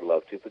about it, I'd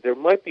love to. But there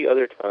might be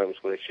other times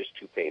when it's just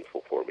too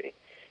painful for me,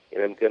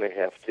 and I'm going to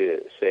have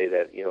to say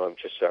that, I'm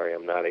just sorry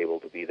I'm not able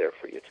to be there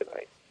for you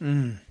tonight.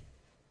 Mm.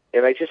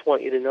 And I just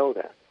want you to know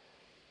that.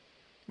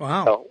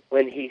 Wow. Now,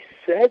 when he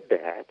said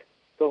that,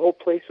 the whole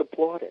place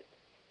applauded.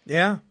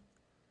 Yeah.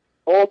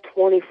 All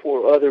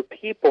 24 other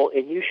people,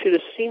 and you should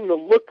have seen the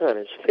look on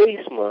his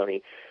face,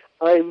 Monty.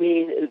 I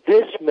mean,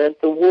 this meant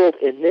the world.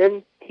 And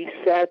then he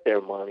sat there,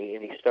 Monty,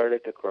 and he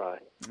started to cry.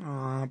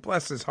 Oh,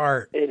 bless his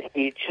heart. And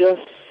he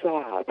just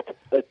sobbed,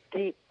 a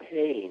deep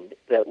pain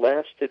that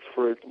lasted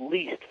for at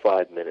least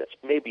 5 minutes,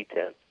 maybe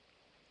 10.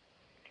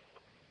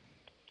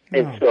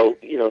 And so,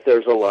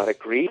 there's a lot of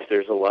grief,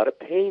 there's a lot of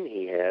pain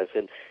he has,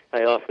 and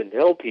I often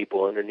tell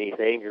people underneath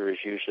anger is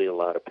usually a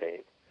lot of pain.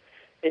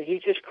 And he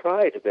just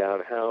cried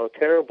about how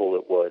terrible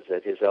it was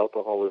that his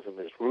alcoholism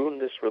has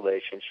ruined this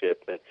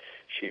relationship, and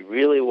she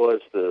really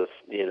was the,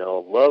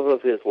 love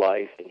of his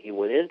life, and he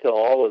went into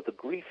all of the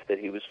grief that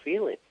he was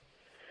feeling.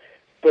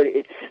 But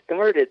it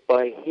started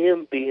by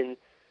him being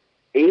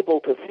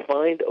able to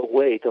find a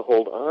way to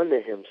hold on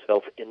to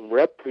himself and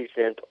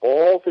represent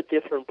all the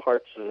different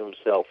parts of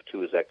himself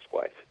to his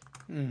ex-wife.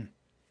 Mm.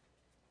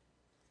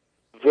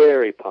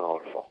 Very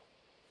powerful.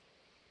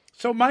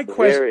 So my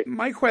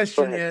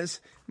question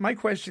is,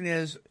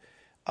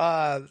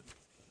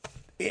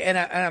 and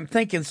I'm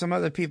thinking some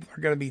other people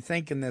are going to be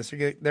thinking this.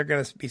 They're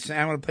going to be saying,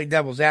 I'm going to play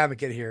devil's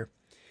advocate here.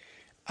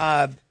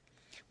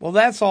 Well,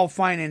 that's all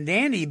fine and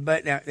dandy,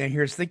 but now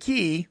here's the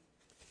key.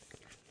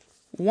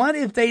 What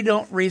if they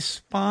don't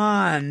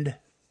respond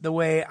the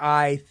way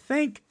I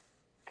think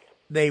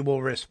they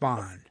will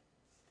respond?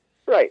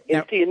 Right. And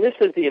now, see, and this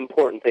is the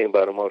important thing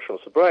about emotional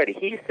sobriety.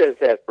 He says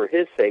that for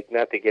his sake,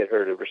 not to get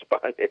her to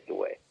respond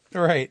anyway.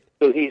 Right.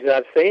 So he's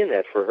not saying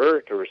that for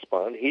her to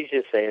respond. He's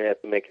just saying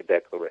that to make a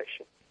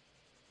declaration.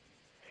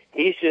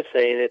 He's just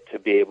saying it to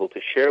be able to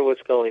share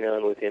what's going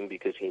on with him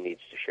because he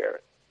needs to share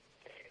it.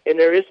 And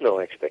there is no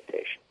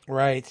expectation.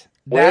 Right.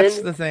 That's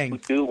the thing. When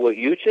you do what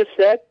you just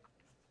said,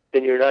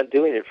 then you're not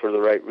doing it for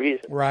the right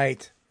reason.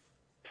 Right.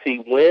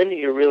 See, when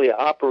you're really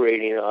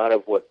operating out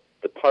of what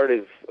the part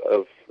of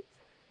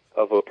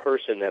a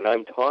person that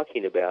I'm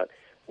talking about,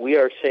 we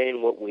are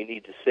saying what we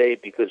need to say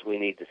because we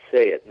need to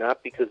say it,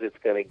 not because it's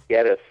going to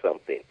get us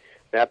something,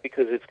 not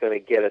because it's going to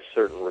get a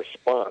certain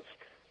response.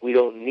 We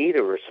don't need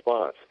a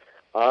response.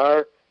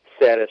 Our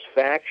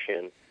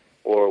satisfaction,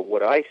 or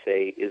what I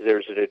say, is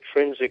there's an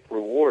intrinsic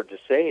reward to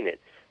saying it.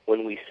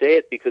 When we say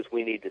it because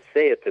we need to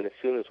say it, then as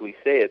soon as we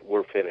say it,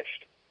 we're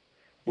finished.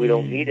 We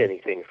don't need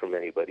anything from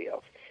anybody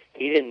else.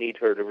 He didn't need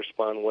her to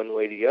respond one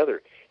way or the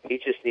other. He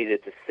just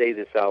needed to say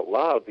this out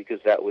loud because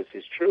that was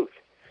his truth.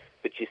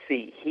 But you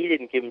see, he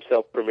didn't give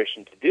himself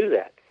permission to do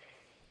that.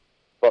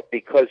 But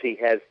because he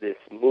has this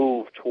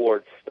move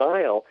towards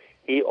style,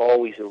 he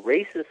always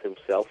erases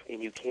himself,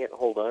 and you can't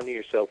hold on to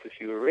yourself if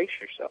you erase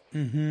yourself.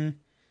 Mm-hmm.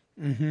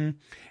 Mm-hmm.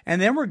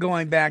 And then we're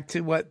going back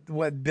to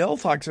what Bill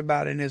talks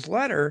about in his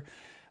letter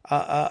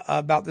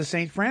about the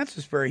St.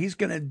 Francis Prayer. He's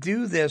going to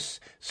do this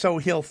so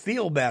he'll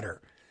feel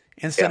better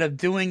instead of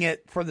doing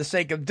it for the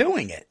sake of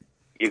doing it.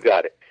 You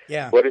got it.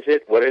 Yeah. What is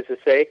it? What does it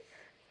say?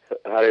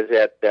 How does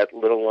that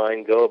little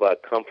line go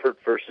about comfort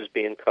versus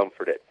being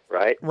comforted,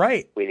 right?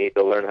 Right. We need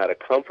to learn how to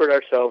comfort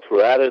ourselves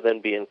rather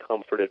than being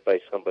comforted by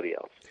somebody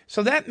else.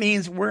 So that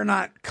means we're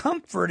not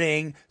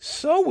comforting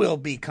so we'll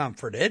be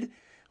comforted.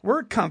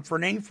 We're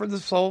comforting for the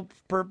sole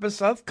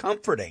purpose of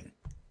comforting.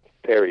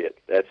 Period.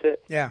 That's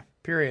it. Yeah,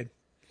 period.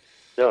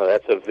 No,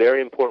 that's a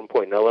very important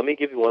point. Now, let me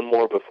give you one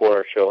more before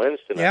our show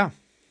ends tonight. Yeah.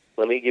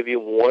 Let me give you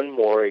one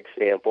more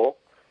example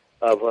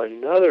of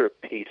another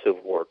piece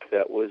of work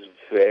that was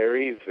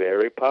very,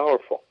 very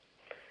powerful.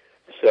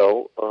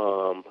 So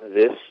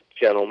this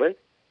gentleman,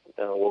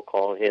 we'll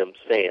call him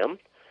Sam,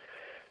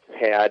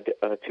 had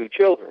 2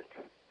 children.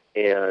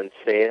 And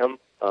Sam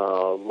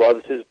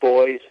loves his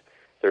boys.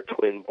 They're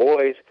twin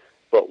boys.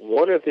 But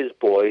one of his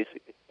boys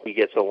he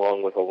gets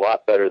along with a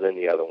lot better than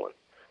the other one.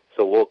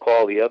 So we'll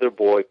call the other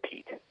boy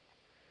Pete.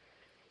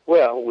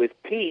 Well, with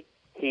Pete,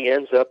 he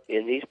ends up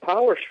in these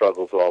power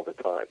struggles all the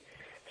time.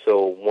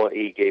 So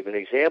he gave an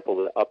example.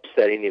 The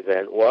upsetting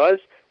event was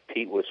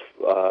Pete was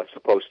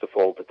supposed to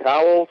fold the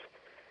towels.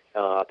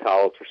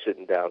 Towels were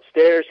sitting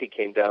downstairs. He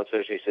came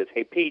downstairs and he says,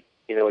 "Hey, Pete,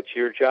 it's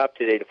your job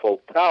today to fold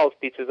the towels."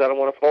 Pete says, "I don't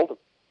want to fold them."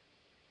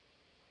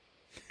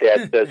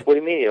 Dad says, "What do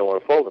you mean you don't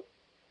want to fold them?"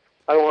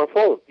 "I don't want to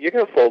fold them." "You're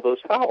going to fold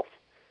those towels."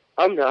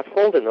 I'm not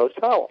folding those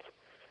towels.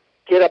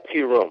 Get up to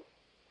your room.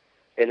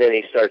 And then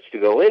he starts to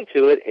go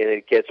into it, and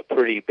it gets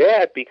pretty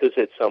bad because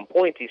at some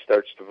point he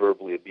starts to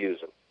verbally abuse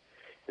him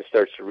and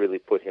starts to really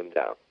put him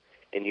down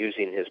and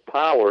using his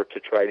power to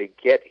try to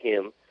get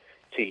him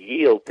to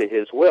yield to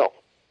his will.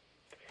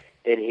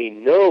 And he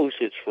knows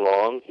it's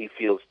wrong. He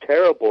feels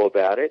terrible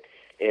about it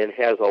and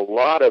has a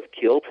lot of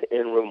guilt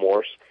and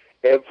remorse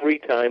every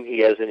time he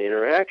has an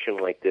interaction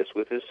like this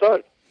with his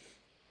son.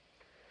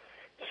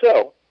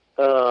 So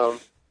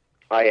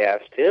I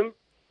asked him,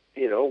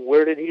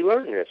 where did he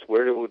learn this?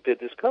 Where did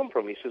this come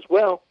from? He says,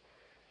 well,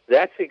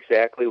 that's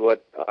exactly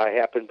what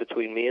happened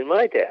between me and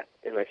my dad.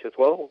 And I said,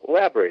 well,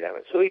 elaborate on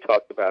it. So he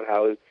talked about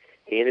how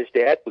he and his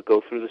dad would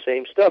go through the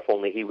same stuff,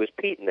 only he was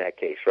Pete in that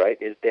case, right?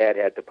 His dad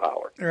had the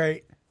power.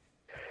 Right.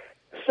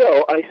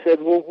 So I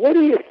said, well, what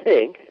do you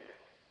think,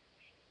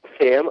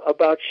 Sam,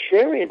 about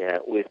sharing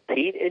that with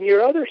Pete and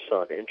your other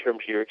son in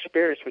terms of your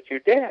experience with your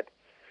dad?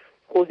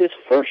 Well, his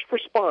first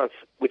response,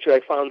 which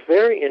I found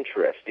very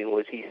interesting,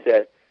 was he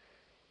said,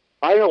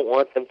 I don't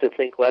want them to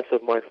think less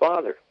of my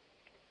father.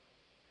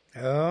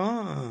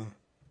 Oh.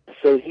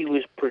 So he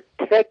was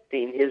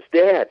protecting his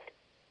dad.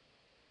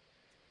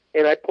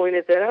 And I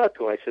pointed that out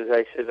to him.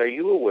 I said, are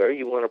you aware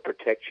you want to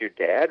protect your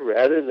dad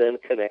rather than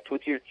connect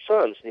with your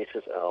sons? And he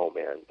says, oh,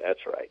 man,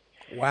 that's right.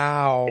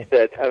 Wow.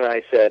 And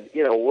I said,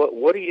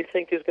 what do you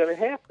think is going to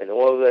happen?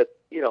 Well,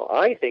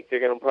 I think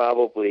they're going to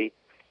probably,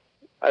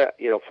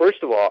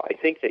 first of all, I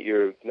think that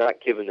you're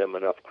not giving them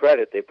enough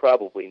credit. They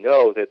probably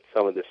know that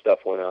some of this stuff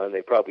went on.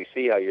 They probably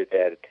see how your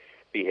dad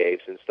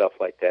behaves and stuff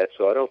like that.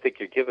 So I don't think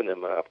you're giving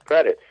them enough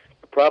credit.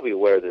 They're probably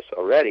aware of this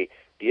already.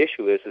 The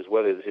issue is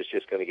whether this is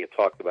just going to get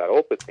talked about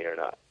openly or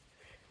not.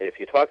 And if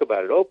you talk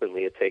about it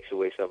openly, it takes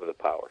away some of the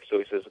power.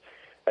 So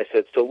I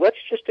said, so let's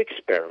just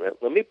experiment.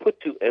 Let me put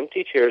 2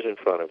 empty chairs in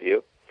front of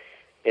you,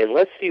 and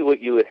let's see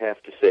what you would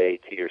have to say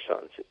to your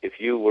sons if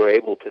you were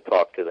able to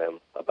talk to them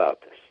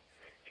about this,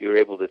 if you were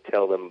able to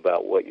tell them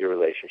about what your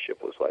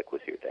relationship was like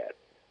with your dad.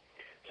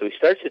 So he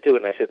starts to do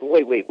it, and I said,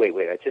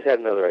 wait, I just had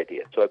another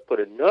idea. So I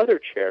put another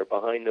chair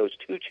behind those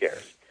 2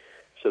 chairs.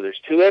 So there's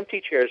 2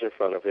 empty chairs in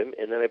front of him,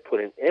 and then I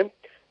put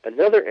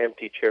another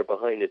empty chair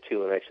behind the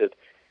 2, and I said,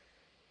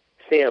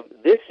 Sam,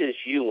 this is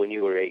you when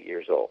you were 8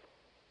 years old.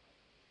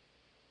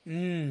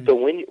 So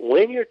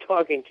when you're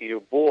talking to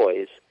your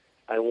boys,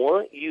 I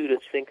want you to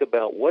think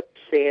about what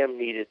Sam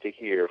needed to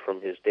hear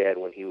from his dad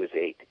when he was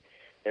 8.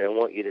 And I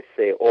want you to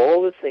say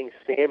all the things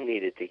Sam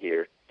needed to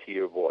hear to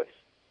your boys.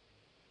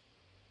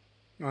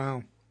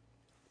 Wow.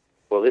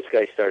 Well, this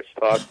guy starts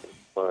talking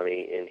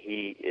funny, and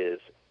he is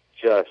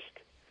just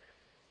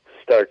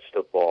starts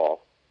to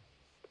bawl.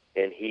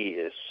 And he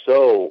is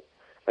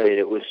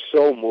it was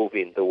so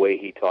moving the way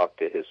he talked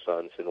to his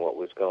sons and what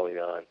was going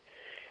on.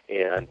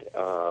 And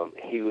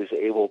he was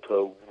able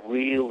to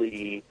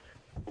really,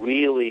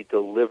 really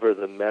deliver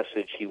the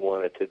message he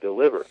wanted to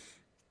deliver.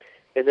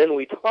 And then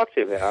we talked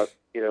about,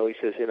 he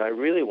says, and I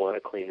really want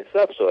to clean this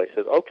up. So I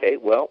said, okay,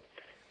 well,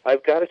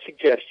 I've got a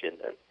suggestion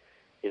then.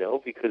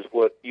 Because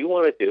what you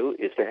want to do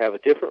is to have a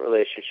different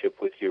relationship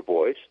with your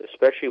boys,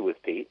 especially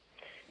with Pete.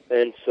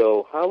 And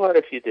so how about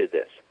if you did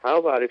this? How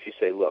about if you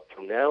say, look,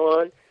 from now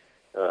on,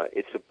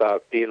 it's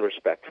about being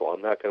respectful.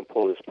 I'm not going to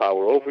pull this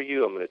power over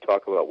you. I'm going to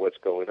talk about what's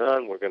going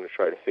on. We're going to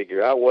try to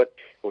figure out we're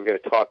going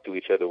to talk to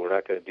each other. We're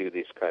not going to do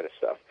this kind of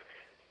stuff.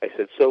 I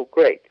said, so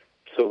great.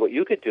 So what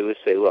you could do is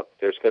say, look,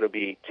 there's going to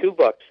be $2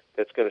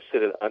 that's going to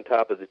sit on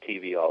top of the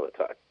TV all the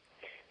time.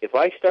 If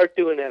I start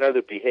doing that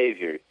other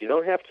behavior, you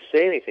don't have to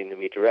say anything to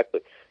me directly.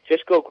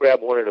 Just go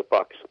grab one of the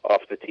 $2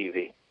 off the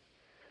TV.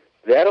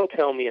 That'll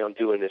tell me I'm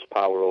doing this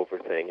power over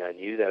thing on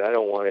you that I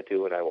don't want to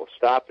do, and I will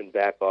stop and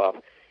back off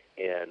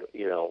and,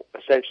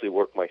 essentially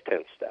work my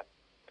 10th step.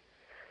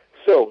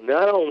 So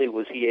not only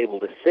was he able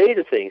to say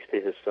the things to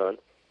his son,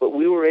 but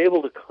we were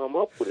able to come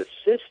up with a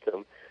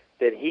system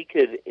that he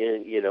could,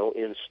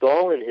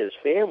 install in his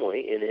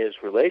family, in his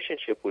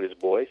relationship with his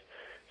boys,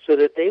 so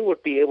that they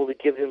would be able to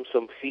give him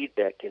some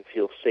feedback and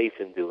feel safe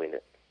in doing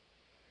it.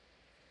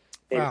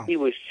 And wow. He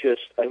was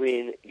just,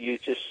 you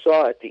just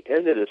saw at the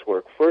end of this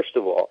work, first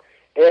of all,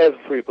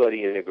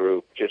 everybody in the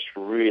group just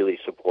really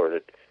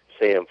supported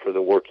Sam for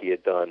the work he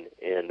had done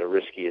and the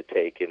risk he had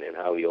taken and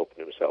how he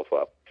opened himself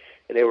up.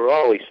 And they were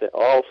always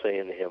all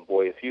saying to him,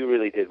 boy, if you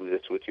really did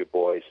this with your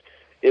boys,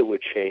 it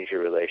would change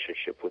your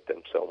relationship with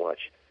them so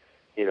much.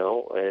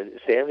 And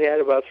Sam had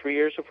about 3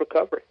 years of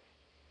recovery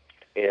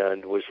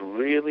and was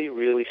really,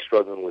 really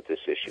struggling with this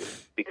issue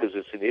because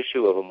it's an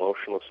issue of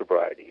emotional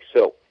sobriety.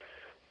 So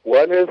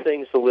one of the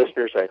things, the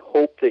listeners, I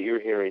hope that you're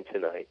hearing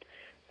tonight,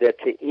 that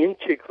to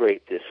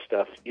integrate this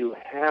stuff, you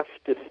have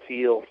to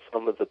feel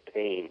some of the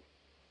pain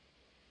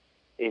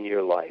in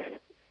your life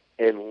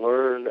and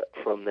learn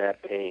from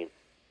that pain.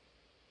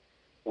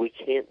 We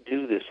can't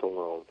do this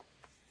alone.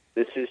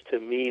 This is, to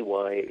me,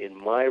 why in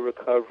my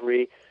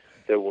recovery,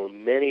 there were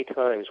many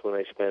times when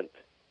I spent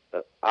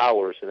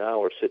hours and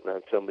hours sitting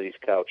on somebody's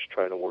couch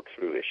trying to work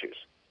through issues.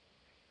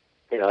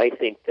 And I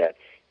think that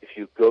if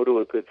you go to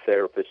a good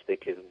therapist, they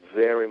can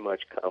very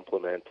much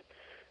complement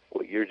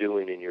what you're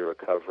doing in your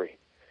recovery.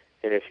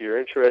 And if you're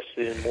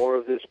interested in more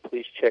of this,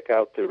 please check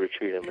out the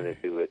retreat I'm going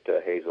to do at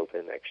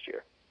Hazelton next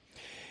year.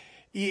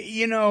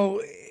 You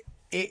know,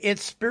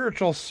 it's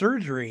spiritual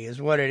surgery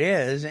is what it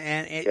is.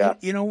 And,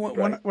 you know,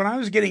 when I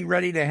was getting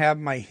ready to have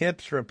my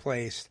hips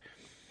replaced,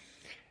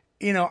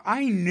 you know,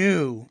 I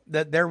knew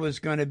that there was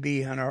going to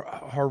be a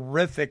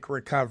horrific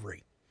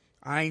recovery.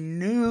 I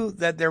knew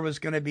that there was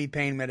going to be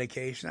pain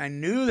medication. I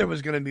knew there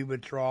was going to be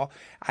withdrawal.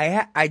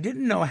 I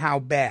didn't know how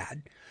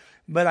bad,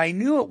 but I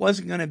knew it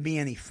wasn't going to be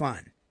any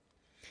fun.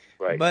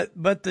 Right.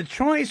 But the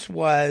choice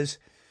was,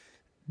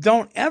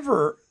 don't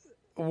ever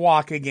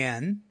walk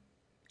again,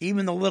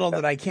 even the little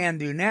that I can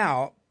do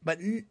now, but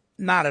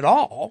not at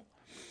all,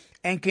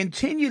 and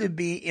continue to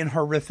be in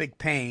horrific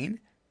pain,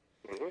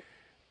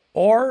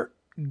 or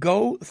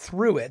go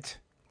through it,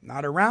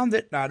 not around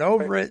it, not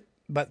over it,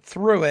 but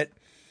through it,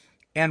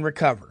 and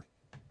recover.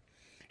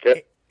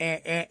 Yep.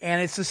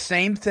 And it's the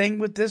same thing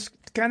with this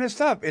kind of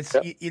stuff. It's,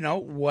 you know,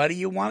 what do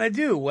you want to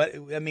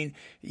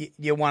do?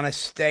 You want to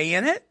stay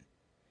in it,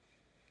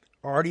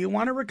 or do you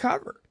want to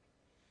recover?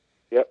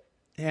 Yep.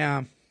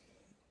 Yeah.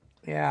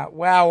 Yeah.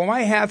 Wow. Well,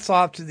 my hat's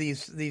off to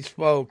these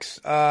folks.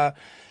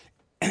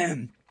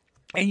 And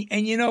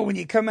you know, when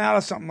you come out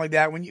of something like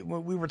that, when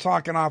we were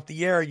talking off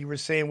the air, you were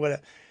saying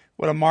what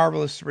a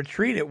marvelous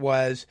retreat it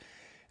was.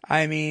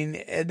 I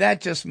mean,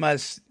 that just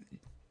must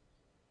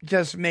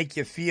just make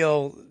you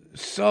feel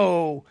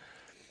so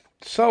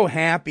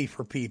happy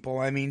for people.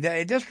 I mean,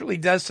 it just really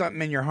does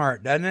something in your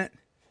heart, doesn't it?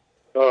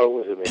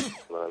 Oh, it was amazing,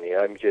 Lonnie.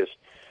 I'm just,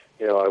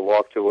 you know, I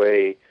walked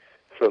away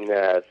from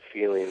that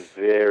feeling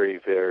very,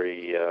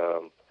 very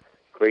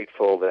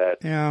grateful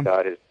that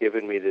God has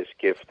given me this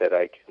gift that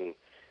I can,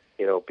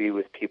 you know, be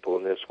with people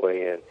in this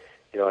way. And,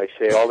 you know, I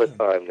say all the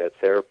time that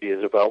therapy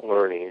is about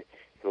learning,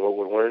 and what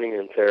we're learning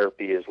in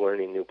therapy is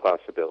learning new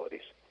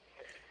possibilities.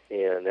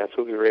 And that's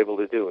what we were able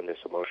to do in this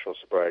emotional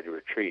sobriety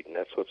retreat, and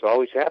that's what's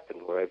always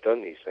happened when I've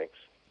done these things.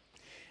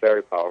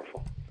 Very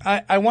powerful.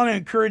 I want to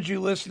encourage you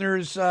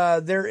listeners,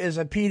 there is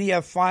a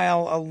PDF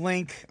file, a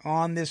link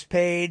on this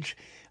page.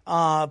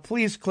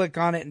 Please click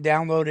on it and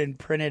download it and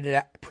print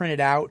it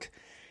out,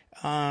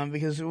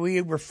 because we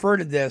refer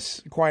to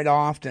this quite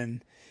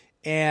often,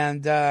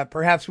 and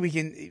perhaps we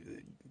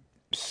can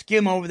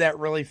skim over that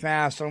really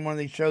fast on one of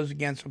these shows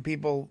again so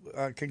people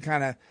can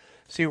kind of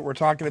see what we're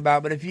talking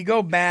about. But if you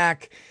go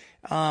back,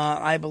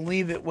 I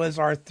believe it was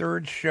our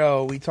third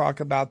show, we talk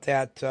about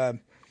that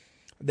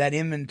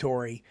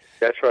inventory.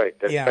 That's right.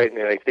 That's right.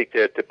 And I think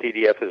that the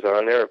PDF is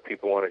on there if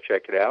people want to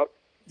check it out.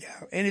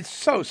 Yeah, and it's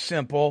so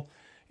simple,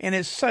 and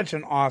it's such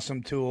an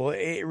awesome tool.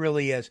 It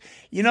really is.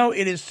 You know,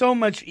 it is so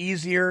much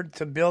easier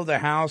to build a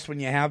house when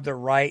you have the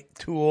right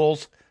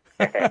tools.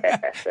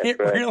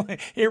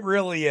 It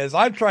really is.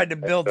 I've tried to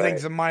build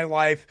things in my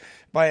life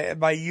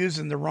by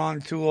using the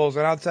wrong tools,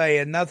 and I'll tell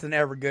you, nothing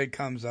ever good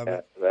comes of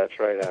it. That's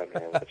right on,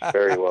 man. That's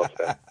very well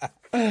said.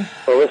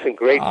 Well, listen,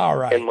 great. All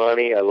right. And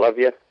Monty, I love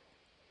you.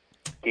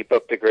 Keep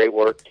up the great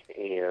work,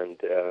 and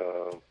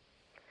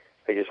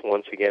I just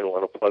once again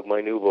want to plug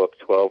my new book,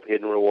 12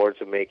 Hidden Rewards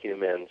of Making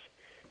Amends.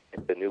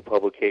 It's a new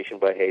publication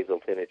by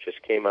Hazelton. It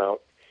just came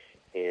out,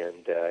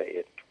 and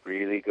it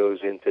really goes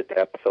into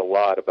depth a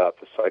lot about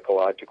the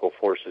psychological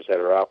forces that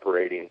are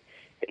operating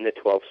in the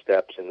 12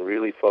 steps, and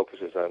really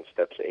focuses on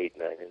steps 8,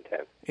 9, and 10.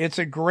 It's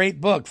a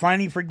great book,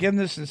 Finding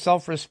Forgiveness and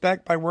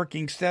Self-Respect by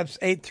Working Steps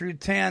 8 through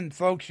 10.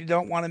 Folks, you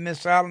don't want to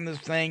miss out on this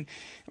thing.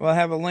 We'll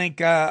have a link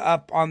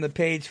up on the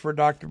page for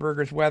Dr.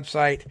 Berger's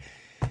website.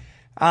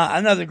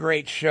 Another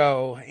great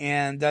show,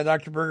 and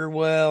Dr. Berger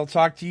will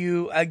talk to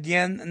you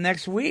again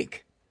next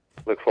week.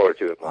 Look forward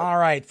to it, Mike. All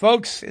right,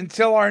 folks,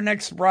 until our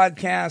next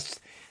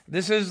broadcast,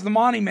 this is the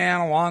Monty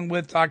Man along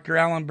with Dr.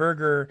 Alan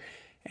Berger,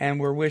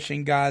 and we're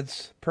wishing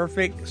God's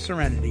perfect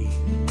serenity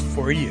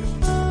for you.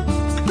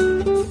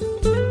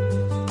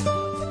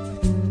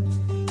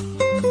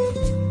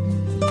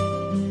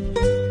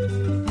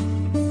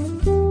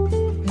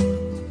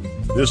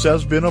 This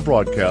has been a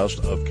broadcast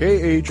of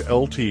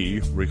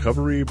KHLT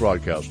Recovery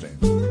Broadcasting.